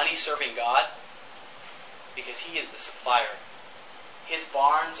out of money serving God, because He is the supplier. His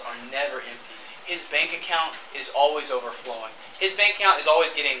barns are never empty. His bank account is always overflowing. His bank account is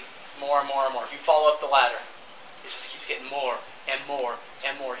always getting more and more and more. If you follow up the ladder, it just keeps getting more and more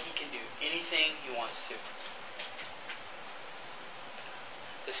and more. He can do anything He wants to.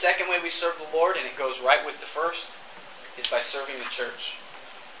 The second way we serve the Lord, and it goes right with the first, is by serving the church.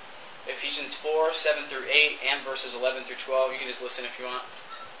 Ephesians 4, 7 through 8, and verses 11 through 12. You can just listen if you want.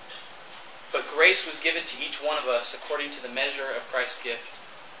 But grace was given to each one of us according to the measure of Christ's gift.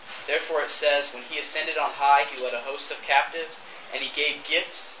 Therefore it says, when He ascended on high, He led a host of captives, and He gave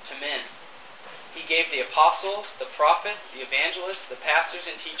gifts to men. He gave the apostles, the prophets, the evangelists, the pastors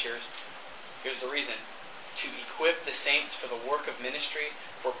and teachers. Here's the reason. To equip the saints for the work of ministry,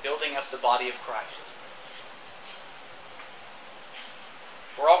 for building up the body of Christ.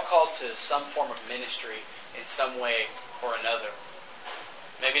 We're all called to some form of ministry in some way or another.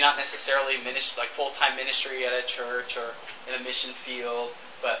 Maybe not necessarily ministry, like full-time ministry at a church or in a mission field,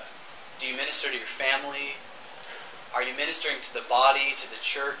 but do you minister to your family? Are you ministering to the body, to the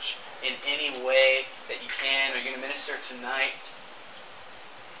church, in any way that you can? Are you going to minister tonight?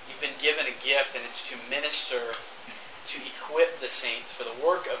 You've been given a gift, and it's to minister, to equip the saints for the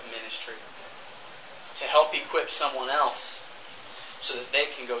work of ministry, to help equip someone else, so that they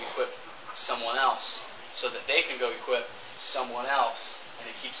can go equip someone else, so that they can go equip someone else. And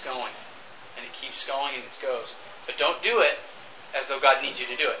it keeps going. And it keeps going and it goes. But don't do it as though God needs you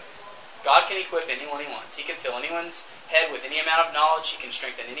to do it. God can equip anyone He wants. He can fill anyone's head with any amount of knowledge. He can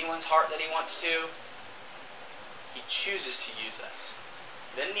strengthen anyone's heart that He wants to. He chooses to use us.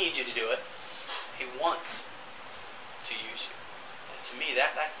 He doesn't need you to do it. He wants to use you. And to me,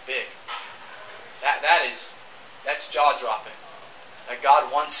 that's big. That's jaw-dropping. That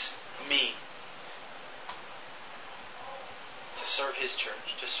God wants me to serve His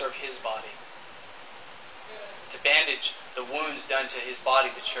church, to serve His body, to bandage the wounds done to His body,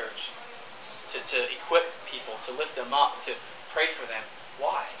 the church, to equip people, to lift them up, to pray for them.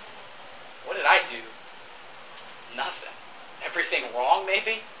 Why? What did I do? Nothing. Everything wrong,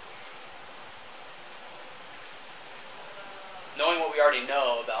 maybe? Knowing what we already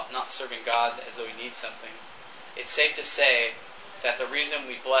know about not serving God as though He needs something, it's safe to say that the reason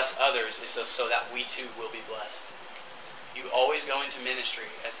we bless others is so that we too will be blessed. You always go into ministry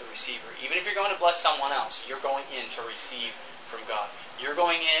as the receiver. Even if you're going to bless someone else, you're going in to receive from God. You're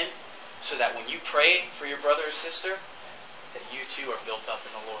going in so that when you pray for your brother or sister, that you too are built up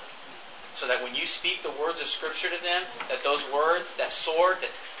in the Lord. So that when you speak the words of Scripture to them, that those words, that sword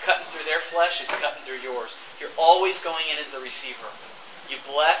that's cutting through their flesh is cutting through yours. You're always going in as the receiver. You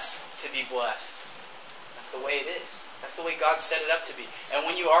bless to be blessed. That's the way it is. That's the way God set it up to be. And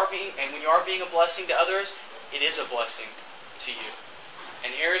when you are being a blessing to others, it is a blessing to you.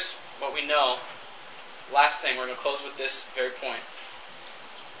 And here's what we know. Last thing, we're going to close with this very point.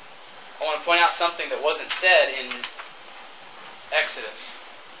 I want to point out something that wasn't said in Exodus.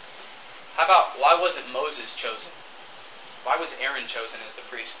 How about, why wasn't Moses chosen? Why was Aaron chosen as the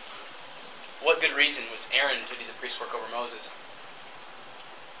priest? What good reason was Aaron to do the priest work over Moses?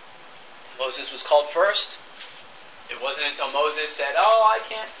 Moses was called first. It wasn't until Moses said, I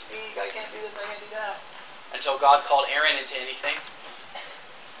can't speak, I can't do this, I can't do that, until God called Aaron into anything.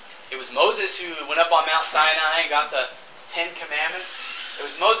 It was Moses who went up on Mount Sinai and got the 10 Commandments. It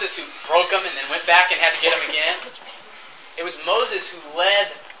was Moses who broke them and then went back and had to get them again. It was Moses who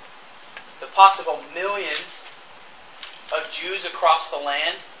led the possible millions of Jews across the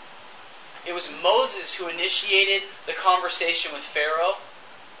land. It was Moses who initiated the conversation with Pharaoh.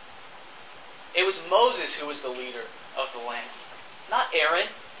 It was Moses who was the leader of the land, not Aaron.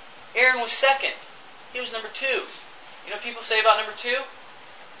 Aaron was second. He was number 2. You know what people say about number 2?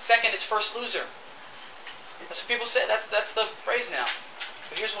 Second is first loser. That's what people say. That's the phrase now.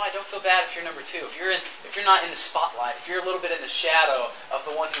 But here's why: don't feel bad if you're number 2. If you're not in the spotlight, if you're a little bit in the shadow of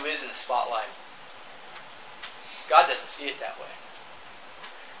the one who is in the spotlight, God doesn't see it that way.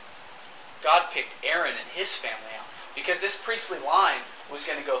 God picked Aaron and his family out because this priestly line was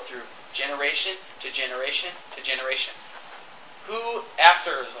going to go through generation to generation to generation. Who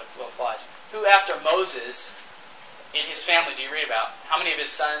after Moses in his family do you read about? How many of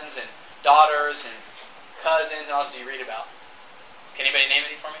his sons and daughters and cousins and all this do you read about? Can anybody name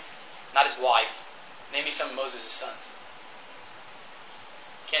any for me? Not his wife. Name me some of Moses' sons.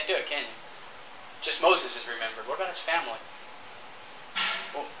 Can't do it, can you? Just Moses is remembered. What about his family?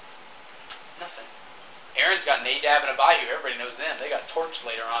 Well, nothing. Aaron's got Nadab and Abihu. Everybody knows them. They got torched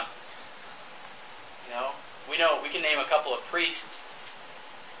later on. We can name a couple of priests.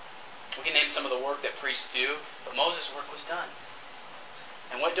 We can name some of the work that priests do, but Moses' work was done.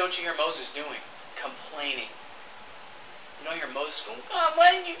 And what don't you hear Moses doing? Complaining. You don't hear Moses going, "God,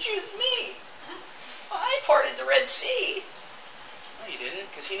 why didn't you choose me? I parted the Red Sea." No, he didn't,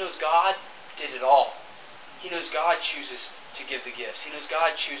 because he knows God did it all. He knows God chooses to give the gifts. He knows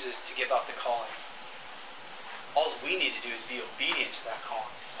God chooses to give out the calling. All we need to do is be obedient to that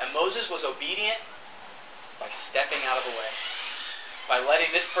calling. And Moses was obedient by stepping out of the way. By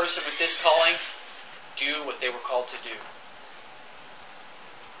letting this person with this calling do what they were called to do.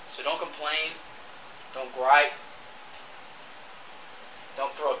 So don't complain. Don't gripe.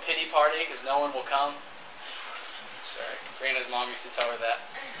 Don't throw a pity party because no one will come. Sorry. Brianna's mom used to tell her that.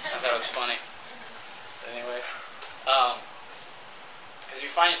 I thought it was funny. But anyways. Because if you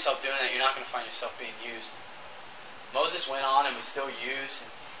find yourself doing that, you're not going to find yourself being used. Moses went on and was still used.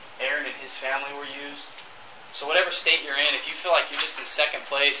 And Aaron and his family were used. So whatever state you're in, if you feel like you're just in second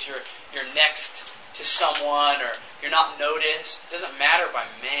place, you're next to someone, or you're not noticed, it doesn't matter by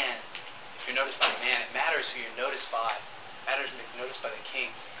man. If you're noticed by man, it matters who you're noticed by. It matters if you're noticed by the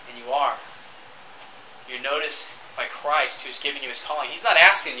King, and you are. You're noticed by Christ, who's given you His calling. He's not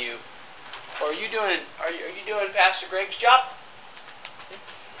asking you, "Are you doing Pastor Greg's job?"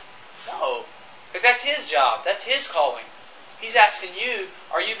 No, because that's his job. That's his calling. He's asking you,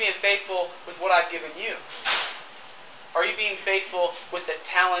 are you being faithful with what I've given you? Are you being faithful with the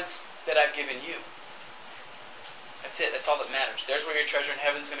talents that I've given you? That's it. That's all that matters. There's where your treasure in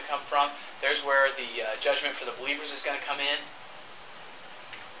heaven is going to come from. There's where the judgment for the believers is going to come in.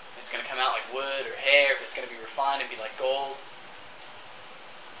 It's going to come out like wood or hair. It's going to be refined and be like gold.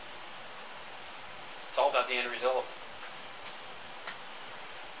 It's all about the end result.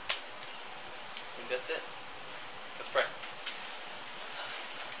 I think that's it. Let's pray.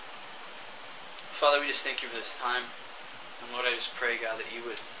 Father, we just thank you for this time. And Lord, I just pray, God, that you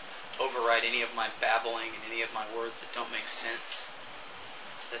would override any of my babbling and any of my words that don't make sense.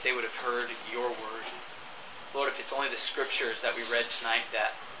 That they would have heard your word. Lord, if it's only the scriptures that we read tonight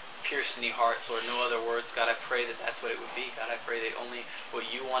that pierce any hearts, Lord, no other words, God, I pray that that's what it would be. God, I pray that only what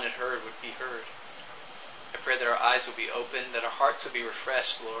you wanted heard would be heard. I pray that our eyes would be opened, that our hearts would be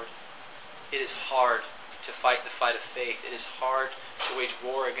refreshed, Lord. It is hard to fight the fight of faith. It is hard to wage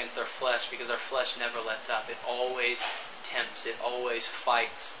war against our flesh because our flesh never lets up. It always tempts. It always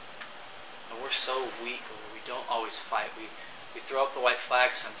fights. And we're so weak, Lord. We don't always fight. We throw up the white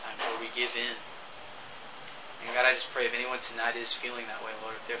flag sometimes, or we give in. And God, I just pray if anyone tonight is feeling that way,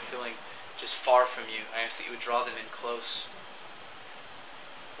 Lord, if they're feeling just far from you, I ask that you would draw them in close.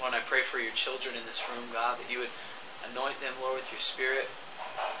 Lord, I pray for your children in this room, God, that you would anoint them, Lord, with your Spirit.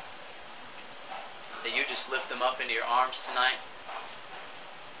 That you just lift them up into your arms tonight.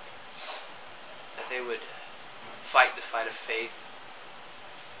 That they would fight the fight of faith.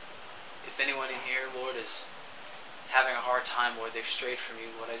 If anyone in here, Lord, is having a hard time, Lord, they've strayed from you,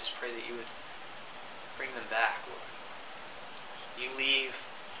 Lord, I just pray that you would bring them back, Lord. You leave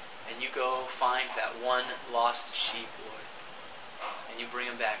and you go find that one lost sheep, Lord. And you bring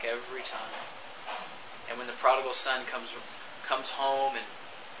them back every time. And when the prodigal son comes home and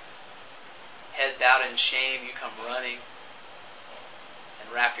head bowed in shame, you come running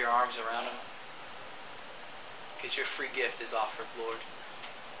and wrap your arms around him. Because your free gift is offered, Lord.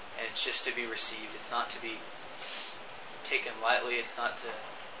 And it's just to be received. It's not to be taken lightly. It's not to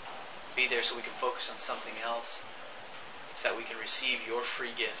be there so we can focus on something else. It's that we can receive your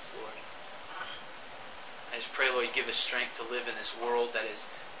free gift, Lord. I just pray, Lord, you give us strength to live in this world that is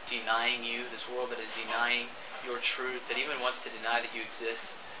denying you, this world that is denying your truth, that even wants to deny that you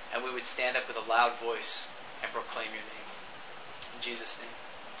exist. And we would stand up with a loud voice and proclaim your name. In Jesus' name,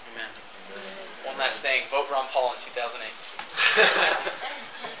 amen. One last thing. Vote Ron Paul in 2008.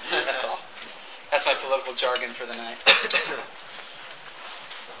 That's all. That's my political jargon for the night.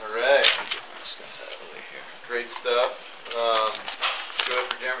 All right. Great stuff. Go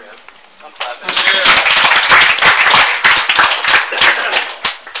for Jeremy, huh? I'm clapping.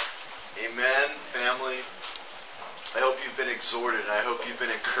 Amen, family. I hope you've been exhorted. I hope you've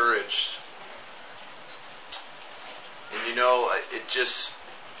been encouraged. And you know, it just...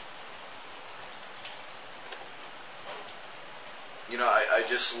 You know, I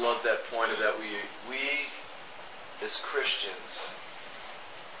just love that point of that we as Christians,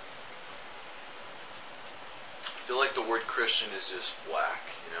 I feel like the word Christian is just whack.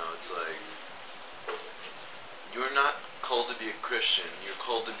 You know, it's like, You are not called to be a Christian. You're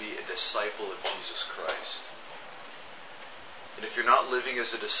called to be a disciple of Jesus Christ. And if you're not living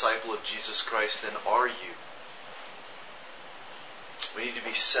as a disciple of Jesus Christ, then are you? We need to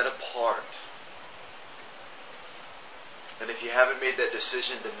be set apart. And if you haven't made that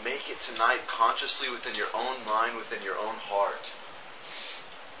decision, then make it tonight consciously within your own mind, within your own heart.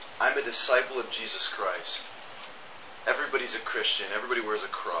 I'm a disciple of Jesus Christ. Everybody's a Christian. Everybody wears a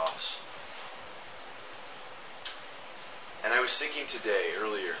cross. And I was thinking today,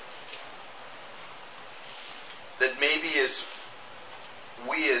 earlier, that maybe as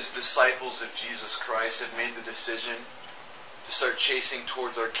we as disciples of Jesus Christ have made the decision to start chasing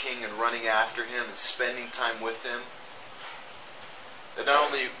towards our King and running after Him and spending time with Him, that not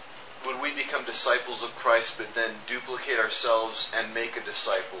only would we become disciples of Christ, but then duplicate ourselves and make a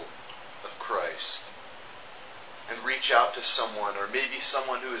disciple of Christ. And reach out to someone, or maybe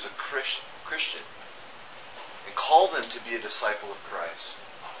someone who is a Christian, and call them to be a disciple of Christ.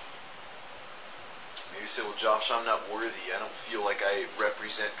 Maybe you say, well, Josh, I'm not worthy. I don't feel like I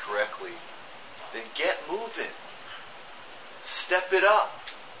represent correctly. Then get moving. Step it up.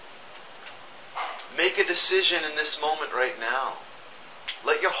 Make a decision in this moment right now.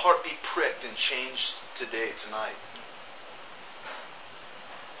 Let your heart be pricked and changed today, tonight.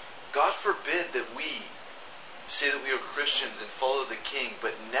 God forbid that we say that we are Christians and follow the King,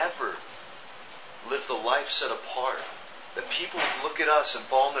 but never live the life set apart. That people would look at us and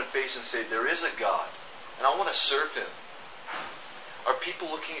fall on their face and say, there is a God, and I want to serve Him. Are people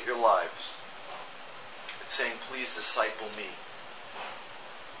looking at your lives and saying, please disciple me?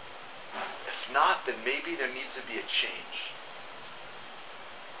 If not, then maybe there needs to be a change.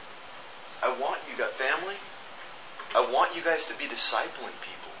 I want you guys, family, I want you guys to be discipling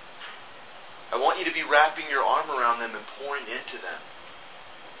people. I want you to be wrapping your arm around them and pouring into them.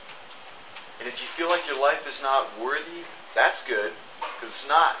 And if you feel like your life is not worthy, that's good, because it's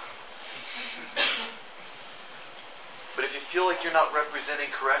not. But if you feel like you're not representing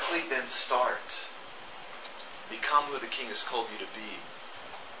correctly, then start. Become who the King has called you to be.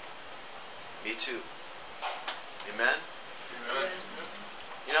 Me too. Amen? Amen.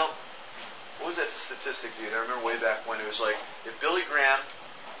 You know, what was that statistic, dude? I remember way back when it was like, if Billy Graham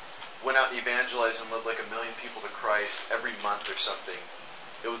went out and evangelized and led like 1 million people to Christ every month or something,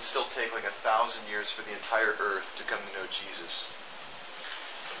 it would still take like 1,000 years for the entire earth to come to know Jesus.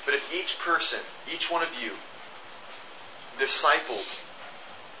 But if each person, each one of you, discipled,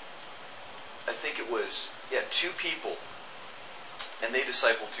 I think it was, 2 people, and they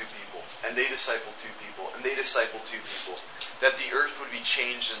discipled 2 people, and they discipled 2 people, and they discipled 2 people, that the earth would be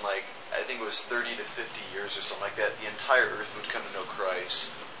changed in like, I think it was 30 to 50 years or something like that. The entire earth would come to know Christ.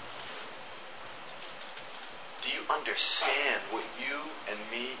 Do you understand what you and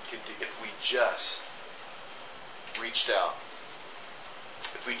me could do if we just reached out?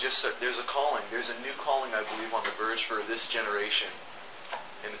 If we just start, there's a calling. There's a new calling, I believe, on the verge for this generation.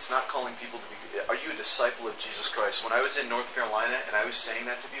 And it's not calling people to be, are you a disciple of Jesus Christ? When I was in North Carolina and I was saying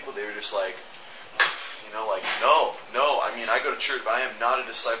that to people, they were just like, no. I mean, I go to church, but I am not a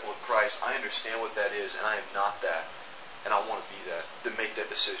disciple of Christ. I understand what that is, and I am not that. And I want to be that. Then make that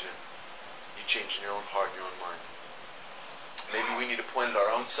decision. You change in your own heart and your own mind. Maybe we need to point at our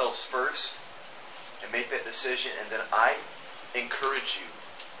own selves first and make that decision, and then I encourage you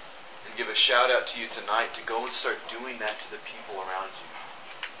and give a shout out to you tonight to go and start doing that to the people around you.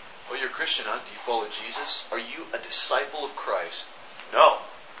 Oh, you're a Christian, huh? Do you follow Jesus? Are you a disciple of Christ? No.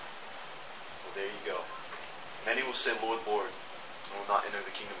 Well, there you go. Many will say, Lord, Lord, and will not enter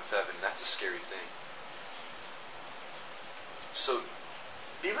the kingdom of heaven. That's a scary thing. So,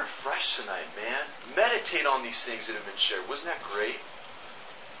 be refreshed tonight, man. Meditate on these things that have been shared. Wasn't that great?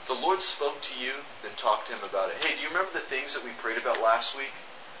 If the Lord spoke to you, then talk to Him about it. Hey, do you remember the things that we prayed about last week?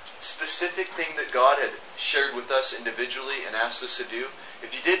 Specific thing that God had shared with us individually and asked us to do. If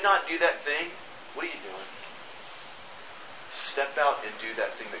you did not do that thing, what are you doing? Step out and do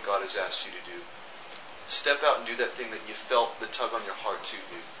that thing that God has asked you to do. Step out and do that thing that you felt the tug on your heart to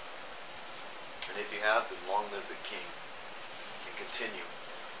do. And if you have, then long live the King. And continue.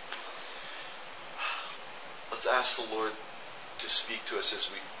 Let's ask the Lord to speak to us as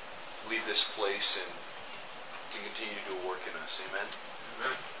we leave this place and to continue to do a work in us. Amen?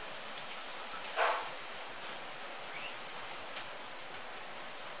 Amen.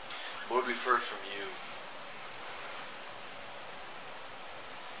 Lord, we've heard from you.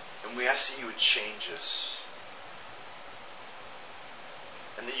 And we ask that you would change us.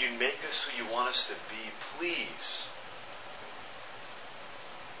 And that you'd make us who you want us to be. Please.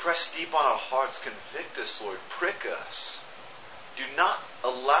 Press deep on our hearts. Convict us, Lord. Prick us. Do not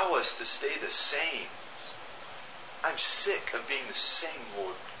allow us to stay the same. I'm sick of being the same,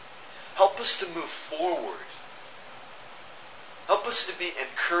 Lord. Help us to move forward. Help us to be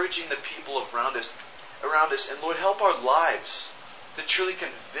encouraging the people around us. And Lord, help our lives to truly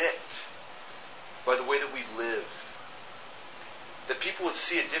convict by the way that we live. That people would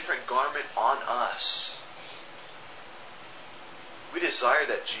see a different garment on us. We desire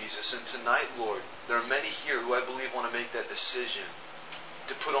that, Jesus. And tonight, Lord, there are many here who I believe want to make that decision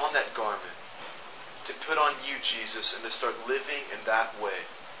to put on that garment, to put on you, Jesus, and to start living in that way.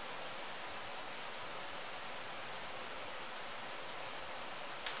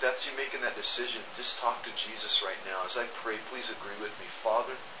 If that's you making that decision, just talk to Jesus right now. As I pray, please agree with me.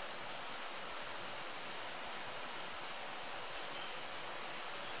 Father,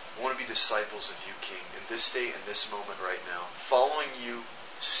 I want to be disciples of you, King, in this day and this moment right now. Following you,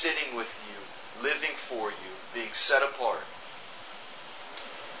 sitting with you, living for you, being set apart.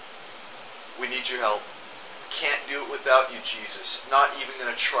 We need your help. Can't do it without you, Jesus. Not even going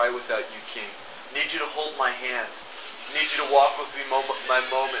to try without you, King. Need you to hold my hand. Need you to walk with me my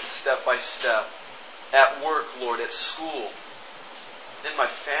moments, step by step. At work, Lord, at school. In my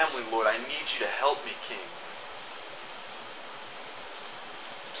family, Lord, I need you to help me, King.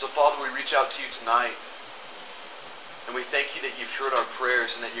 So, Father, we reach out to you tonight. And we thank you that you've heard our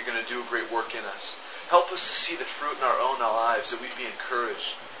prayers and that you're going to do a great work in us. Help us to see the fruit in our own lives, that we'd be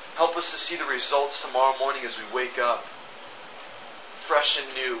encouraged. Help us to see the results tomorrow morning as we wake up, fresh and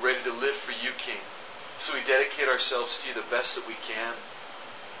new, ready to live for you, King. So we dedicate ourselves to you the best that we can.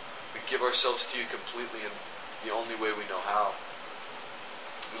 We give ourselves to you completely in the only way we know how.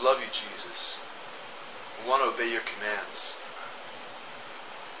 We love you, Jesus. We want to obey your commands.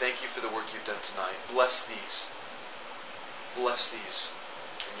 Thank you for the work you've done tonight. Bless these. Bless these.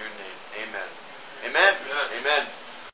 In your name. Amen. Amen. Amen. Amen.